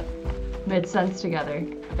like that made sense together.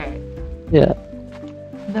 Okay. Yeah.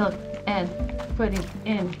 Milk and putting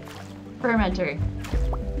in fermenter.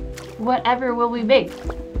 Whatever will we make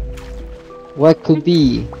What could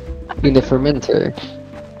be in the fermenter?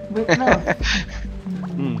 with milk?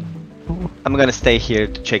 I'm gonna stay here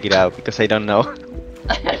to check it out because I don't know.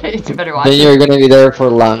 You better watch Then it. you're gonna be there for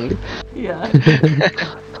long. Yeah.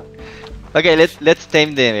 Okay, let's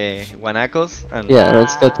tame the guanacos and Yeah,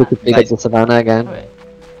 let's go to the peak of the savannah again. Oh, wait.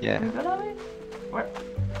 yeah. Can we go that way? Or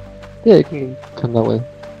Yeah, you can come that way.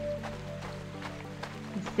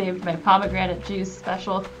 saved my pomegranate juice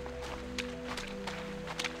special.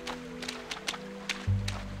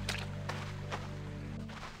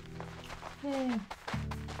 Yeah.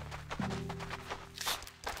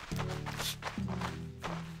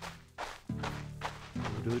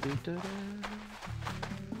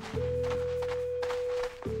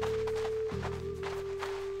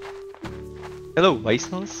 Hello,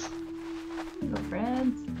 Weissnels. Go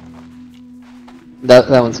friends. That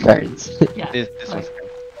one's Karen's. Yeah. This like- one's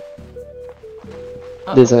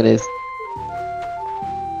oh, This one is.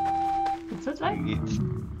 This one's mine? it's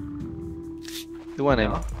the one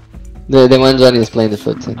I'm. Oh. The one Johnny is playing the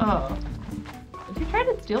flute to. Oh. Did you try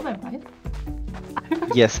to steal my mind?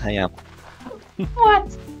 Yes, I am.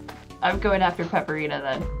 What? I'm going after Pepperina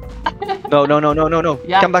then. No, no, no, no, no, no.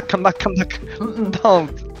 Yeah. Come back, come back, come back. Mm-mm.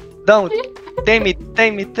 Don't. Tame it,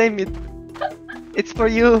 tame it, tame it. It's for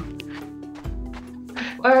you.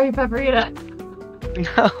 Where are you, Pepperina?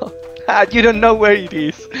 No. Ah, you don't know where it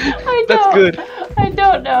is. I That's don't. good. I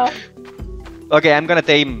don't know. Okay, I'm gonna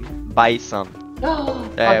tame Bison. There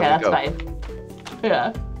Okay, we that's go. fine.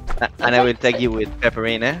 Yeah. And I will take you with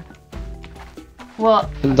Pepperina. Well,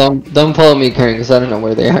 Don't follow me, Karen, because I don't know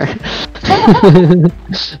where they are.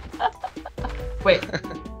 wait.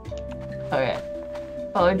 Okay.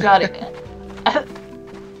 Follow Johnny.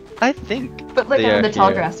 I think. But look, they I'm in are the tall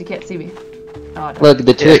here. grass. You can't see me. Oh, no. Look,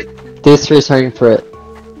 the tree. This tree is hurting for it.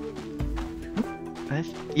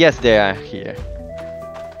 Yes, they are here.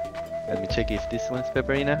 Let me check if this one's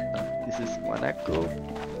Pepperina. No, this is Guanaco.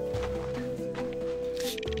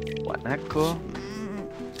 Guanaco.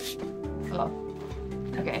 Oh.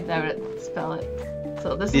 Okay, that would spell it.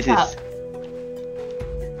 So this This is how. is.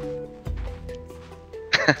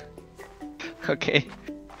 Okay.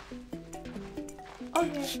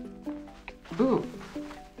 Okay. Ooh.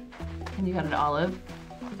 And you got an olive.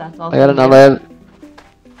 That's all. I got an olive.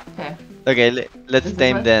 Okay. Okay, let's Is this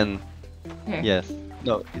name one? then. Here. Yes.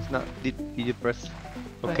 No, it's not. Did you press?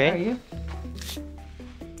 What Okay. are you?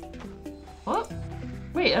 Oh.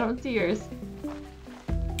 Wait, I don't see yours.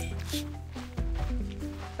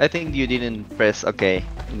 I think you didn't press OK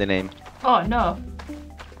in the name. Oh no.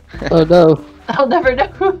 Oh no. I'll never know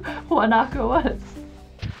who Guanaco was.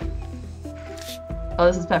 Oh,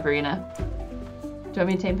 this is Pepperina. Do you want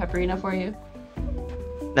me to tame Pepperina for you?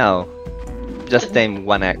 No. Just name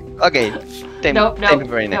one act. Okay. Tame, Nope, tame nope,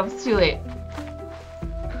 Pepperina. nope, it's too late.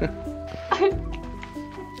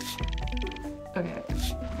 Okay.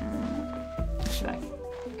 Back.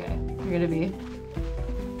 Okay, you're gonna be.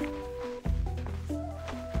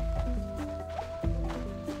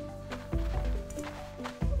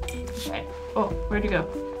 Okay. Oh, where'd you go?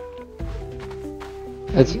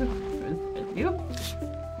 It's You? You?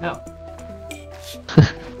 No.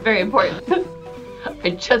 Very important. I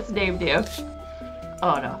just named you.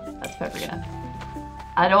 Oh no, that's Pepperina.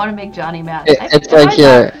 I don't want to make Johnny mad. it's right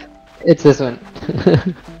here. It's this one.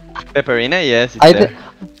 Pepperina, yes, it's I there.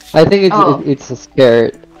 I think it's Oh. it's a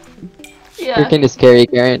scared. You're Yeah, kind of scary,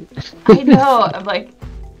 Karen. I know. I'm like,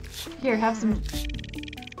 here, have some.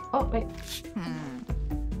 Oh wait.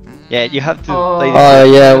 Yeah, you have to Oh, play Oh,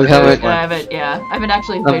 this. yeah, we this haven't- one. I haven't. Yeah, I haven't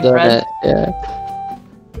actually I've played done friends. it. Yeah.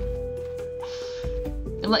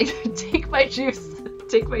 I'm like, take my juice.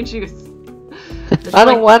 Take my juice. It's I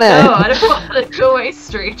don't like, want it. No, I don't want it. Go away,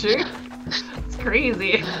 stranger. It's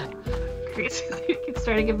crazy. Crazy. It's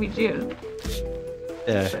starting to give me juice.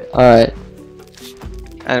 Yeah. All right.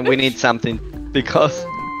 And we need something because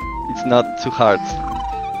it's not too hard.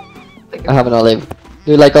 Like, I have an olive.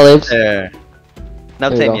 Do you like olives? There. Now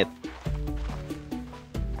There you tame go. it.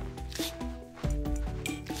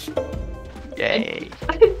 Yay.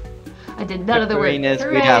 I did none of the work. Pepperinas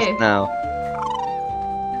we Hooray! have now.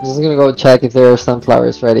 I'm just gonna go check if there are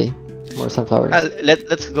sunflowers ready. More sunflowers.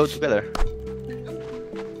 Let's go together.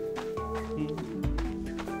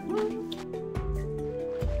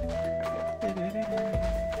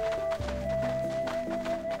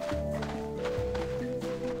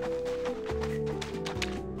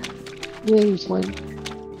 Yeah, here's one.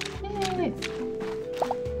 Yay!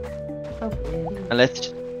 So pretty. And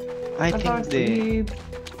let's. I Sunflower think the seeds.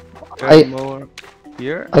 there I- are more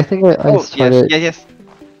here. I think I Oh yes, started. yes.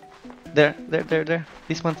 There.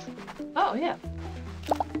 These ones. Oh yeah.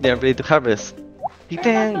 They're ready to harvest.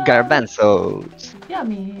 Pipen garbanzos.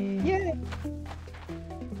 Yummy. Yeah.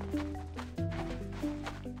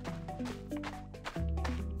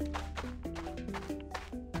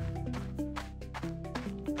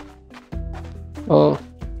 Oh,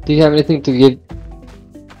 do you have anything to give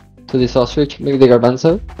to this ostrich? Maybe the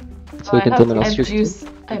garbanzo, so Oh, we can tame an I have ostrich. juice.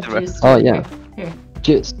 I have juice. Oh, right yeah. Here.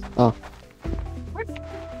 Juice. Oh,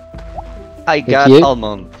 I got you.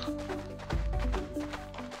 almond.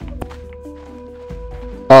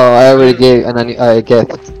 oh, I already gave a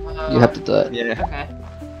gift. You have to do it. Yeah. Okay.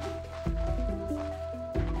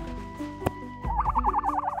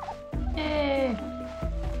 Yay!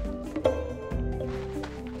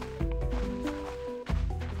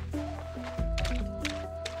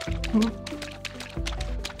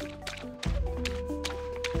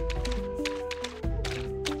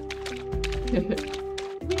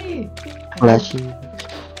 Yay! Flashy.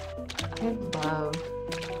 I love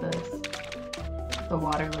this. The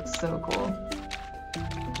water looks so cool.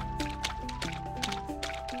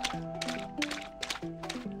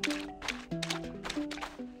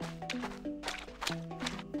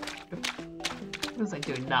 What was I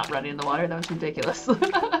doing? Not running in the water? That was ridiculous.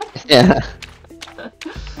 Yeah.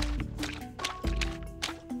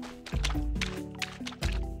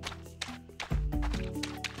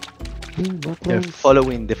 They're They're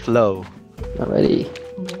following the flow. already.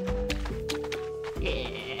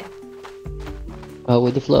 Yeah.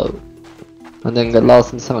 With the flow. And then get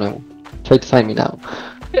lost in someone. Try to find me now.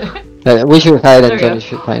 We should hide There and we Johnny go.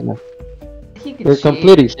 should find us. He could We're cheat.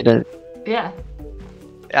 completely hidden. Yeah.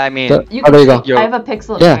 I mean, So- You Oh, can there you cheat. go. Your- I have a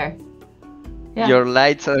pixel of Yeah. hair. Yeah. your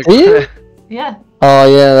lights are. Yeah. Yeah. Oh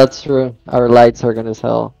yeah, that's true. Our lights are gonna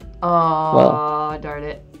sell. Oh, darn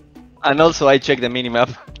it. And also, I checked the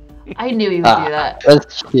minimap. I knew he would do that.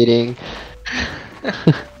 That's cheating.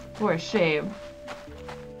 For shame.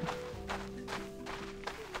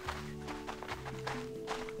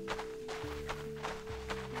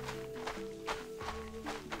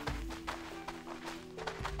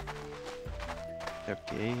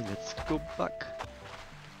 Okay, let's go back.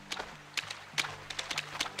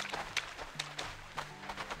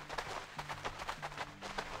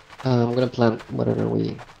 I'm gonna plant whatever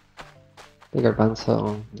we bigger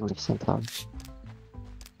banso or sunflower.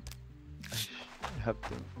 I have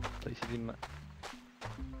to place it in my.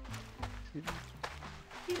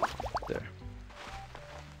 There.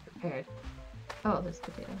 Prepared. Oh, there's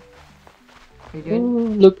potato. Are you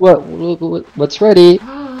Ooh, doing? look what's ready.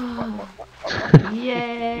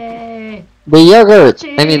 Yay! The yogurt.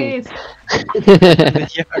 I mean, Cheese! The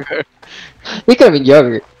yogurt. we could have been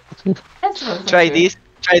yogurt. That's supposed to Try be. this.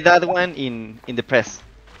 Try that one in the press.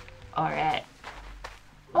 All right.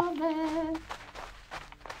 Oh man.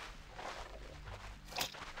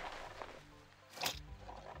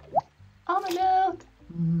 Almond milk.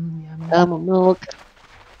 Yummy. Almond milk.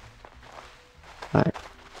 Alright.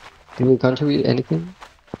 Did we contribute anything?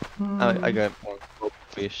 I got one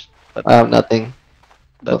fish, but I have nothing.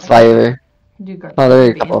 But that's fire. Do garlic. Oh, there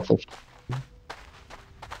are a bean. couple of fish.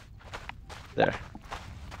 there.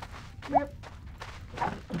 What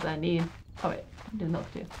does that need? Oh wait, do milk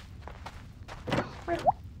too.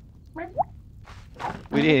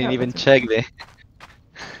 We didn't even check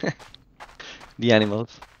the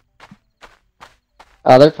animals.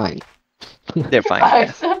 Oh, they're fine. They're fine.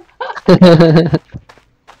 Yes.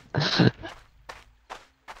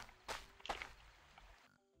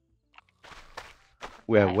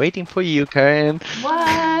 We are waiting for you, Karen.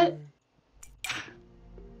 What?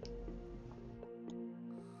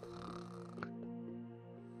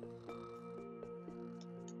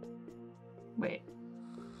 Wait.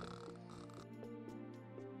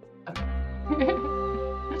 Okay.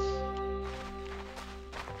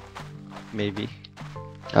 Maybe.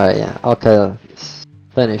 Oh yeah, okay.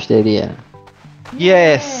 Finish the idea.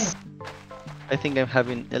 Yes. I think I'm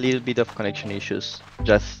having a little bit of connection issues.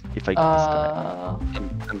 Just if I disconnect.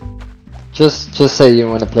 Just say you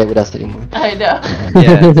don't want to play with us anymore. I know.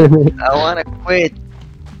 Yeah. I wanna quit.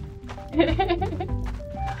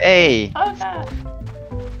 Hey, Oh no.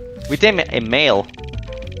 we take a male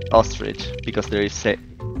ostrich because this is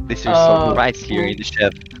Oh. right here in the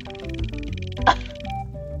chef.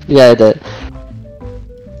 Yeah, I did.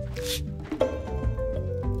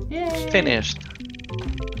 Yay. Finished.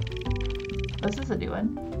 This is a new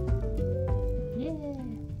one. Yay.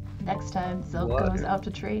 Next time Zelk Water. goes out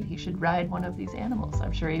to trade, he should ride one of these animals.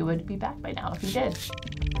 I'm sure he would be back by now if he did.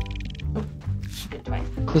 Oh, did it twice.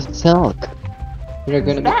 Who's Zelk? You're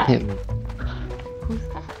Who's gonna that? meet him. Who's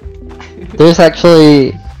that? There's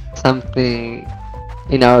actually something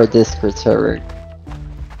in our Discord server.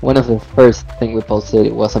 One of the first thing we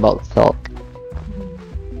posted was about Zelk.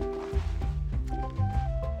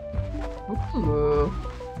 Ooh.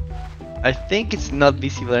 I think it's not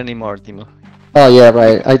visible anymore, Timo. Oh yeah,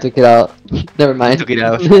 right. I took it out. Never mind. Took it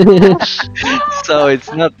out. So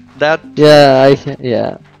it's not that. Yeah,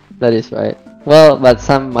 yeah, that is right. Well, but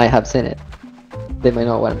some might have seen it. They might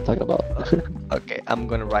know what I'm talking about. Okay, I'm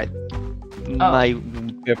gonna write my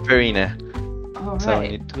Farina. All So I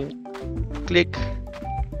right. need to click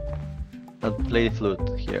and play the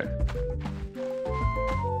flute here.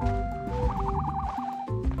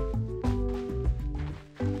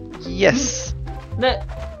 Yes. Alright,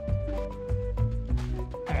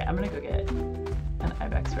 I'm gonna go get an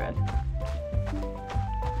ibex red.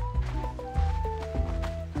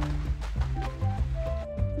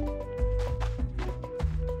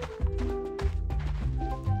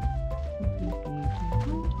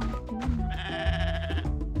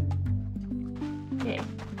 Yay.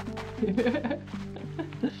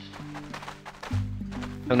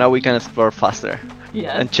 So now we can explore faster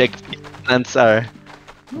Yes. and check if plants are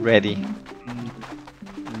ready.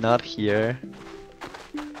 Not here.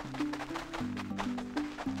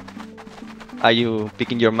 Are you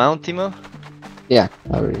picking your mount, Timo? Yeah,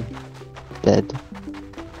 already dead.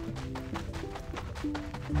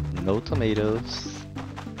 No tomatoes.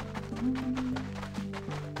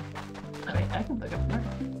 Oh, wait, I can pick up more.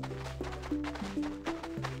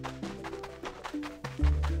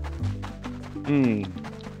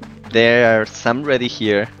 There are some ready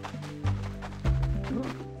here. Ooh.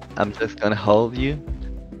 I'm just gonna hold you.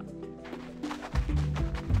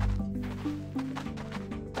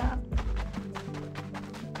 Ah.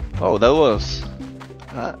 Oh, that was.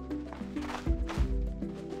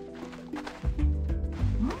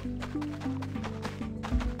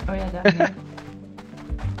 Oh yeah, down here.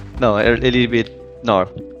 No, a little bit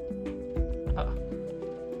north. Oh.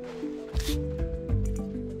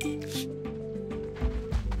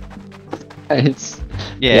 It's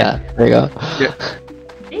Yeah. there you go. Yeah.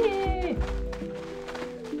 Yay!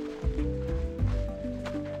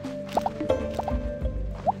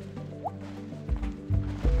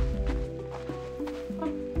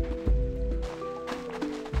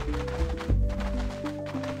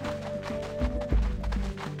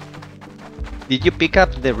 Did you pick up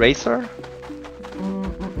the razor?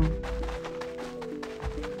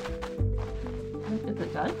 Is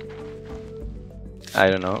it done? I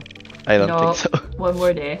don't know. I don't think so. One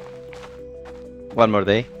more day. One more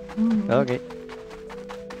day. Mhm. Okay.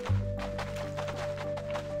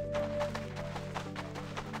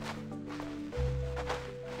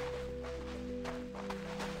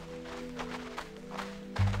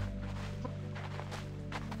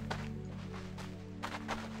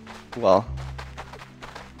 Well,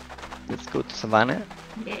 let's go to Savannah,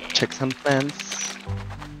 Yeah. check some plants.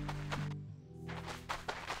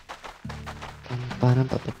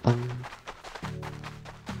 Ba-dum-ba-ba-bum.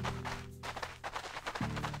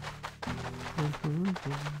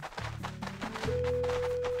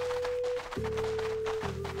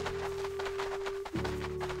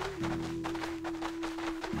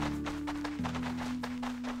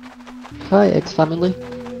 Hi, ex-family.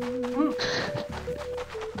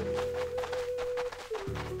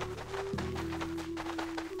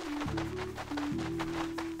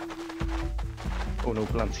 Oh, no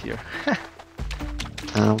plants here.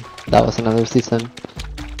 That was another season.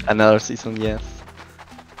 Another season, yes.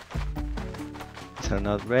 These are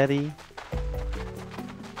not ready.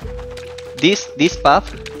 This path,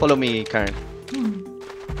 follow me, Karen.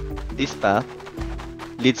 This path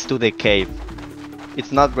leads to the cave.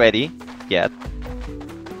 It's not ready yet,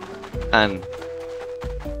 and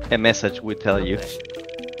a message will tell you.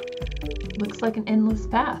 Looks like an endless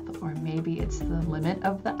path, or maybe it's the limit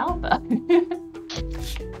of the alpha.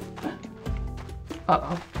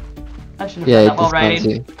 Uh-oh. I should have Yeah, done it that while just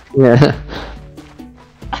writing. you. Yeah.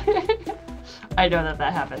 I know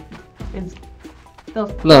that happens. They'll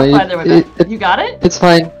No, find their way back. You got it? It's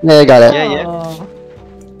fine. Yeah, I got it. Yeah, yeah. Oh.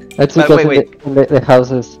 It's But because wait, in the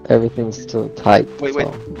houses, everything's too tight. Wait,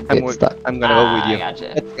 so I'm it's stuck. gonna go with I you.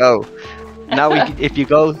 gotcha. Let's go. Now, if you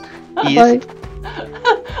go Bye. east,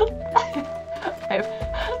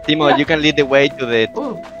 Timo, you can lead the way to the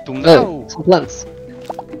Ooh, to Oh, some plants.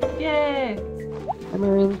 yay!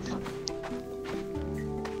 Amaranth.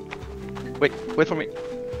 Wait for me.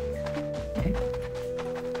 Okay.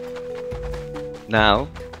 Now,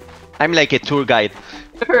 I'm like a tour guide.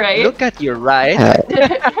 Right? Look at your right.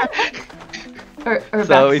 or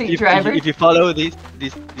So backseat driver. if you follow this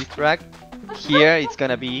track, here it's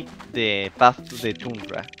gonna be the path to the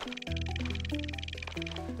tundra.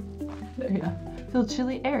 Yeah. Feel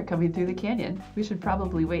chilly air coming through the canyon. We should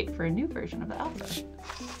probably wait for a new version of the alpha.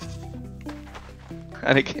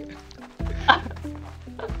 And again,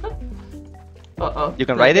 Uh-oh. You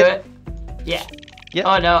can Did I ride do it? Yeah. Yeah.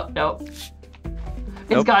 Oh, no. It's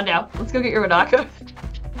Nope. gone now. Let's go get your Guanaco.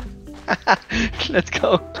 let's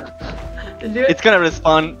go. Did you do it? It's gonna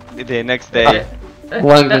respawn the next day.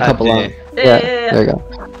 One good At couple the- on. Yeah, Yeah, yeah. there you go.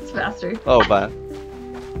 It's faster. Oh, but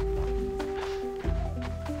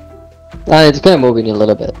It's kind of moving a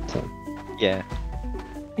little bit. So. yeah.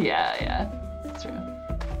 Yeah. That's true.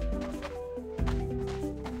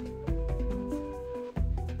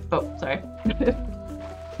 Oh, sorry.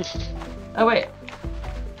 Oh, wait.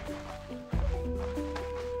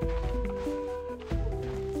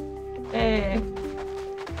 Hey.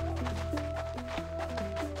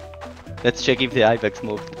 Let's check if the ibex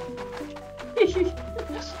moved.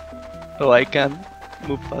 So I can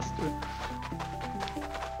move faster.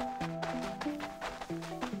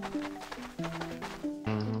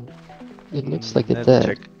 It looks like it Let me did.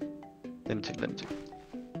 check. Let me check.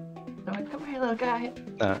 Come here, little guy.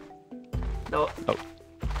 No. No.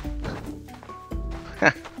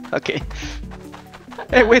 Okay.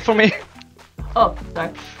 Hey, wait for me. Oh,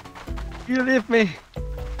 sorry. You leave me.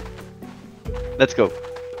 Let's go.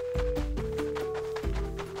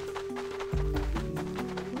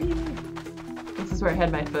 This is where I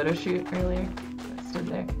had my photo shoot earlier. I stood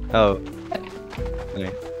there. Oh.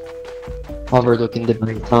 Okay. Overlooking the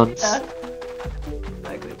mountains. Yeah.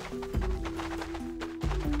 Exactly.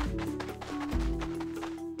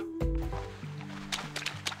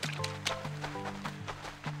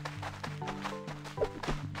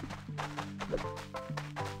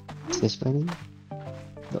 Is this running?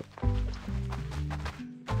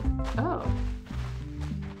 Oh.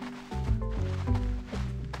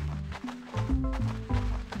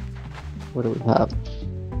 What do we have?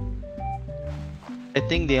 I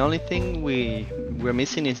think the only thing we're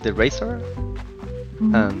missing is the razor.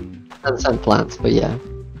 Mhm. And some plants, but yeah.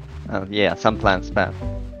 Yeah, some plants, but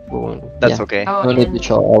We won't, that's yeah. okay. Oh, No need and to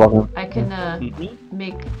show all of them. I can Mhm.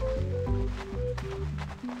 make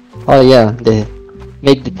Oh yeah,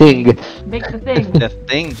 make the thing. the thing. The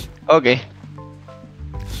thing. Okay.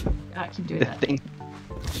 Ah, keep doing The that. thing.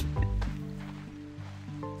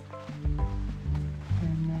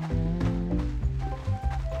 And then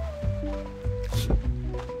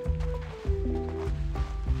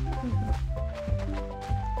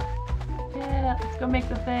go make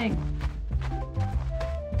the thing.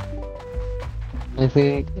 I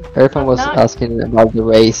think Irfan was Not- asking about the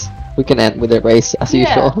race. We can end with the race as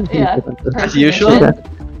Yeah, usual. yeah. As usual?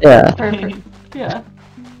 Yeah. Perfect. Yeah.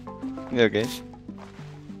 Okay. So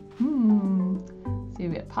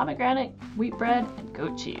we have pomegranate, wheat bread, and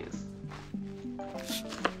goat cheese.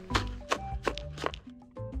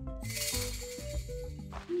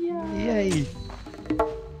 Yay.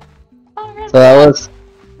 Pomegranate So that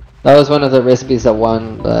bread. was one of the recipes that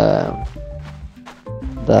won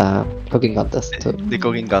the cooking contest too. The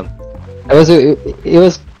cooking gun. It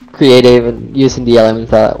was creative and using the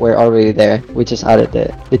elements that were already there. We just added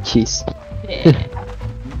the cheese. Yeah.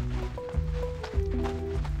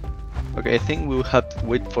 Okay, I think we'll have to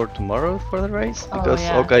wait for tomorrow for the race Oh, because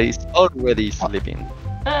yeah. Oka is already sleeping.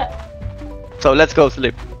 Uh, So let's go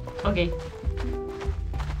sleep. okay.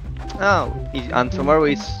 Oh, and tomorrow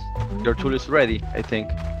is your tool is ready, I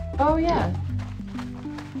think. Oh yeah.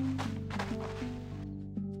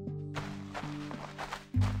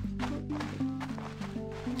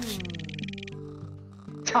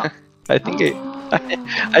 Oh. I think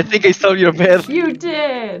I think I saw your bed. You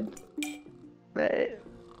did.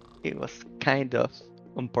 It was kind of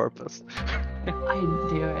on purpose. I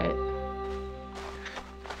knew it.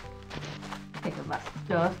 Take a left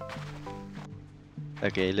stuff.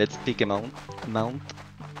 Okay, let's pick a mount.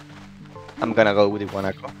 I'm gonna go with the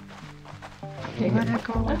Guanaco.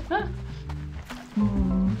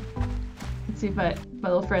 Let's see if my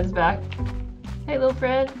little friend's back. Hey, little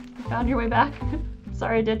friend, you found your way back.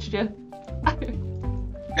 Sorry I ditched you.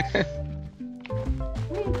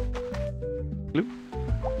 Bloop.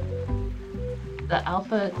 The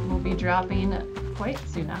alpha will be dropping quite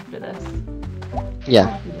soon after this.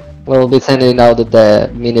 Yeah. We'll be sending out the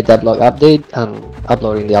mini devlog update and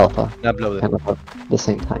uploading the alpha Upload it. kind of at the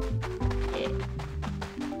same time.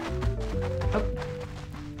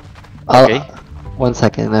 Okay. One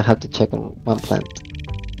second, I have to check on one plant.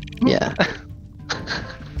 Yeah.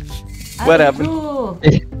 What Ah, happened? cool.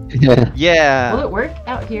 Yeah. Will Yeah, it work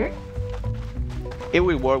out here? it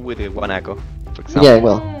will work with the Guanaco, for example. Yeah, it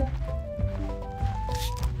will.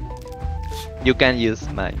 You can use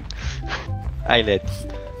mine. I let.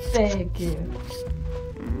 Thank you.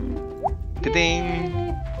 Ding.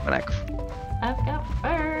 Yay. Guanaco. I've got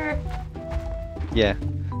fur. Yeah.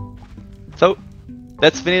 So,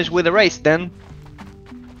 let's finish with the race then.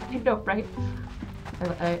 You know, right?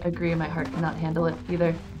 I agree. My heart cannot handle it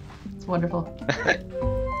either. It's wonderful.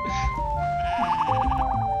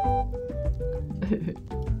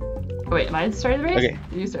 Wait, am I starting the race? Okay.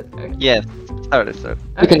 You start. Okay. Yes. Start.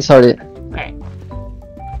 You can start it. Alright.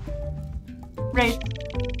 Race.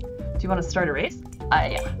 Do you want to start a race?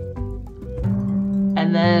 Yeah.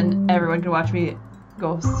 And then everyone can watch me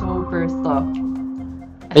go super slow.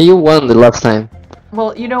 And you won the last time.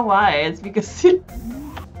 Well, you know why? It's because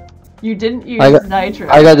you didn't use I got- nitro.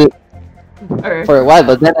 I got it Or, for a while,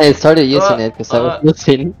 but then I started using it because I was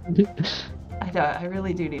losing. I know, I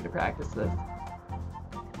really do need to practice this.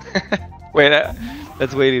 Wait,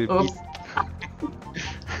 let's wait. Oops.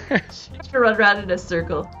 To run around in a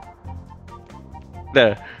circle.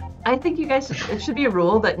 There. I think you guys, it should be a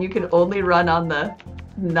rule that you can only run on the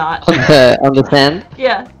not. on the sand.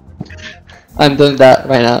 Yeah. I'm doing that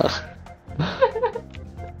right now.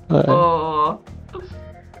 Oh.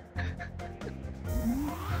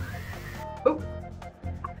 Oop.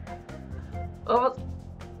 Almost.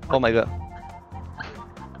 Oh my god.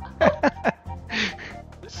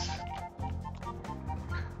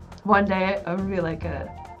 One day I'm gonna be like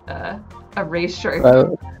a race shark. Right.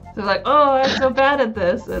 So like, oh, I'm so bad at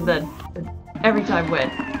this, and then every time win.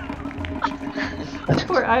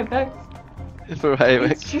 Poor Ibex. For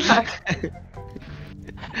Ibex. He's stuck.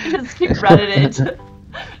 Just keep running into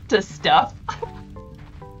to stuff.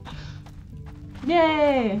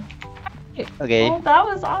 Yay! Okay. Well, that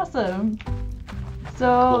was awesome.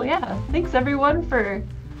 So Cool. yeah, thanks everyone for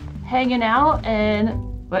hanging out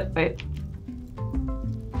and wait.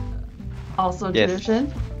 Also Yes.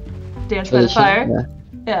 tradition, dance by the fire. Yeah.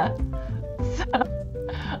 Yeah. So,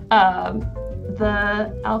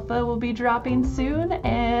 the alpha will be dropping soon,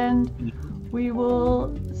 and we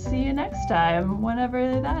will see you next time,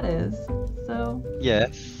 whenever that is. So,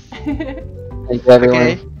 Yes. Thank you, everyone.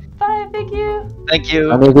 Okay. bye. Thank you. Thank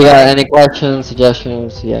you. And if you got any questions,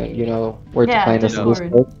 suggestions, yeah, you know where to Yeah, find us in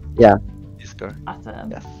Discord. Discord. Yeah. Discord.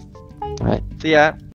 Awesome. Yes. All right. See ya.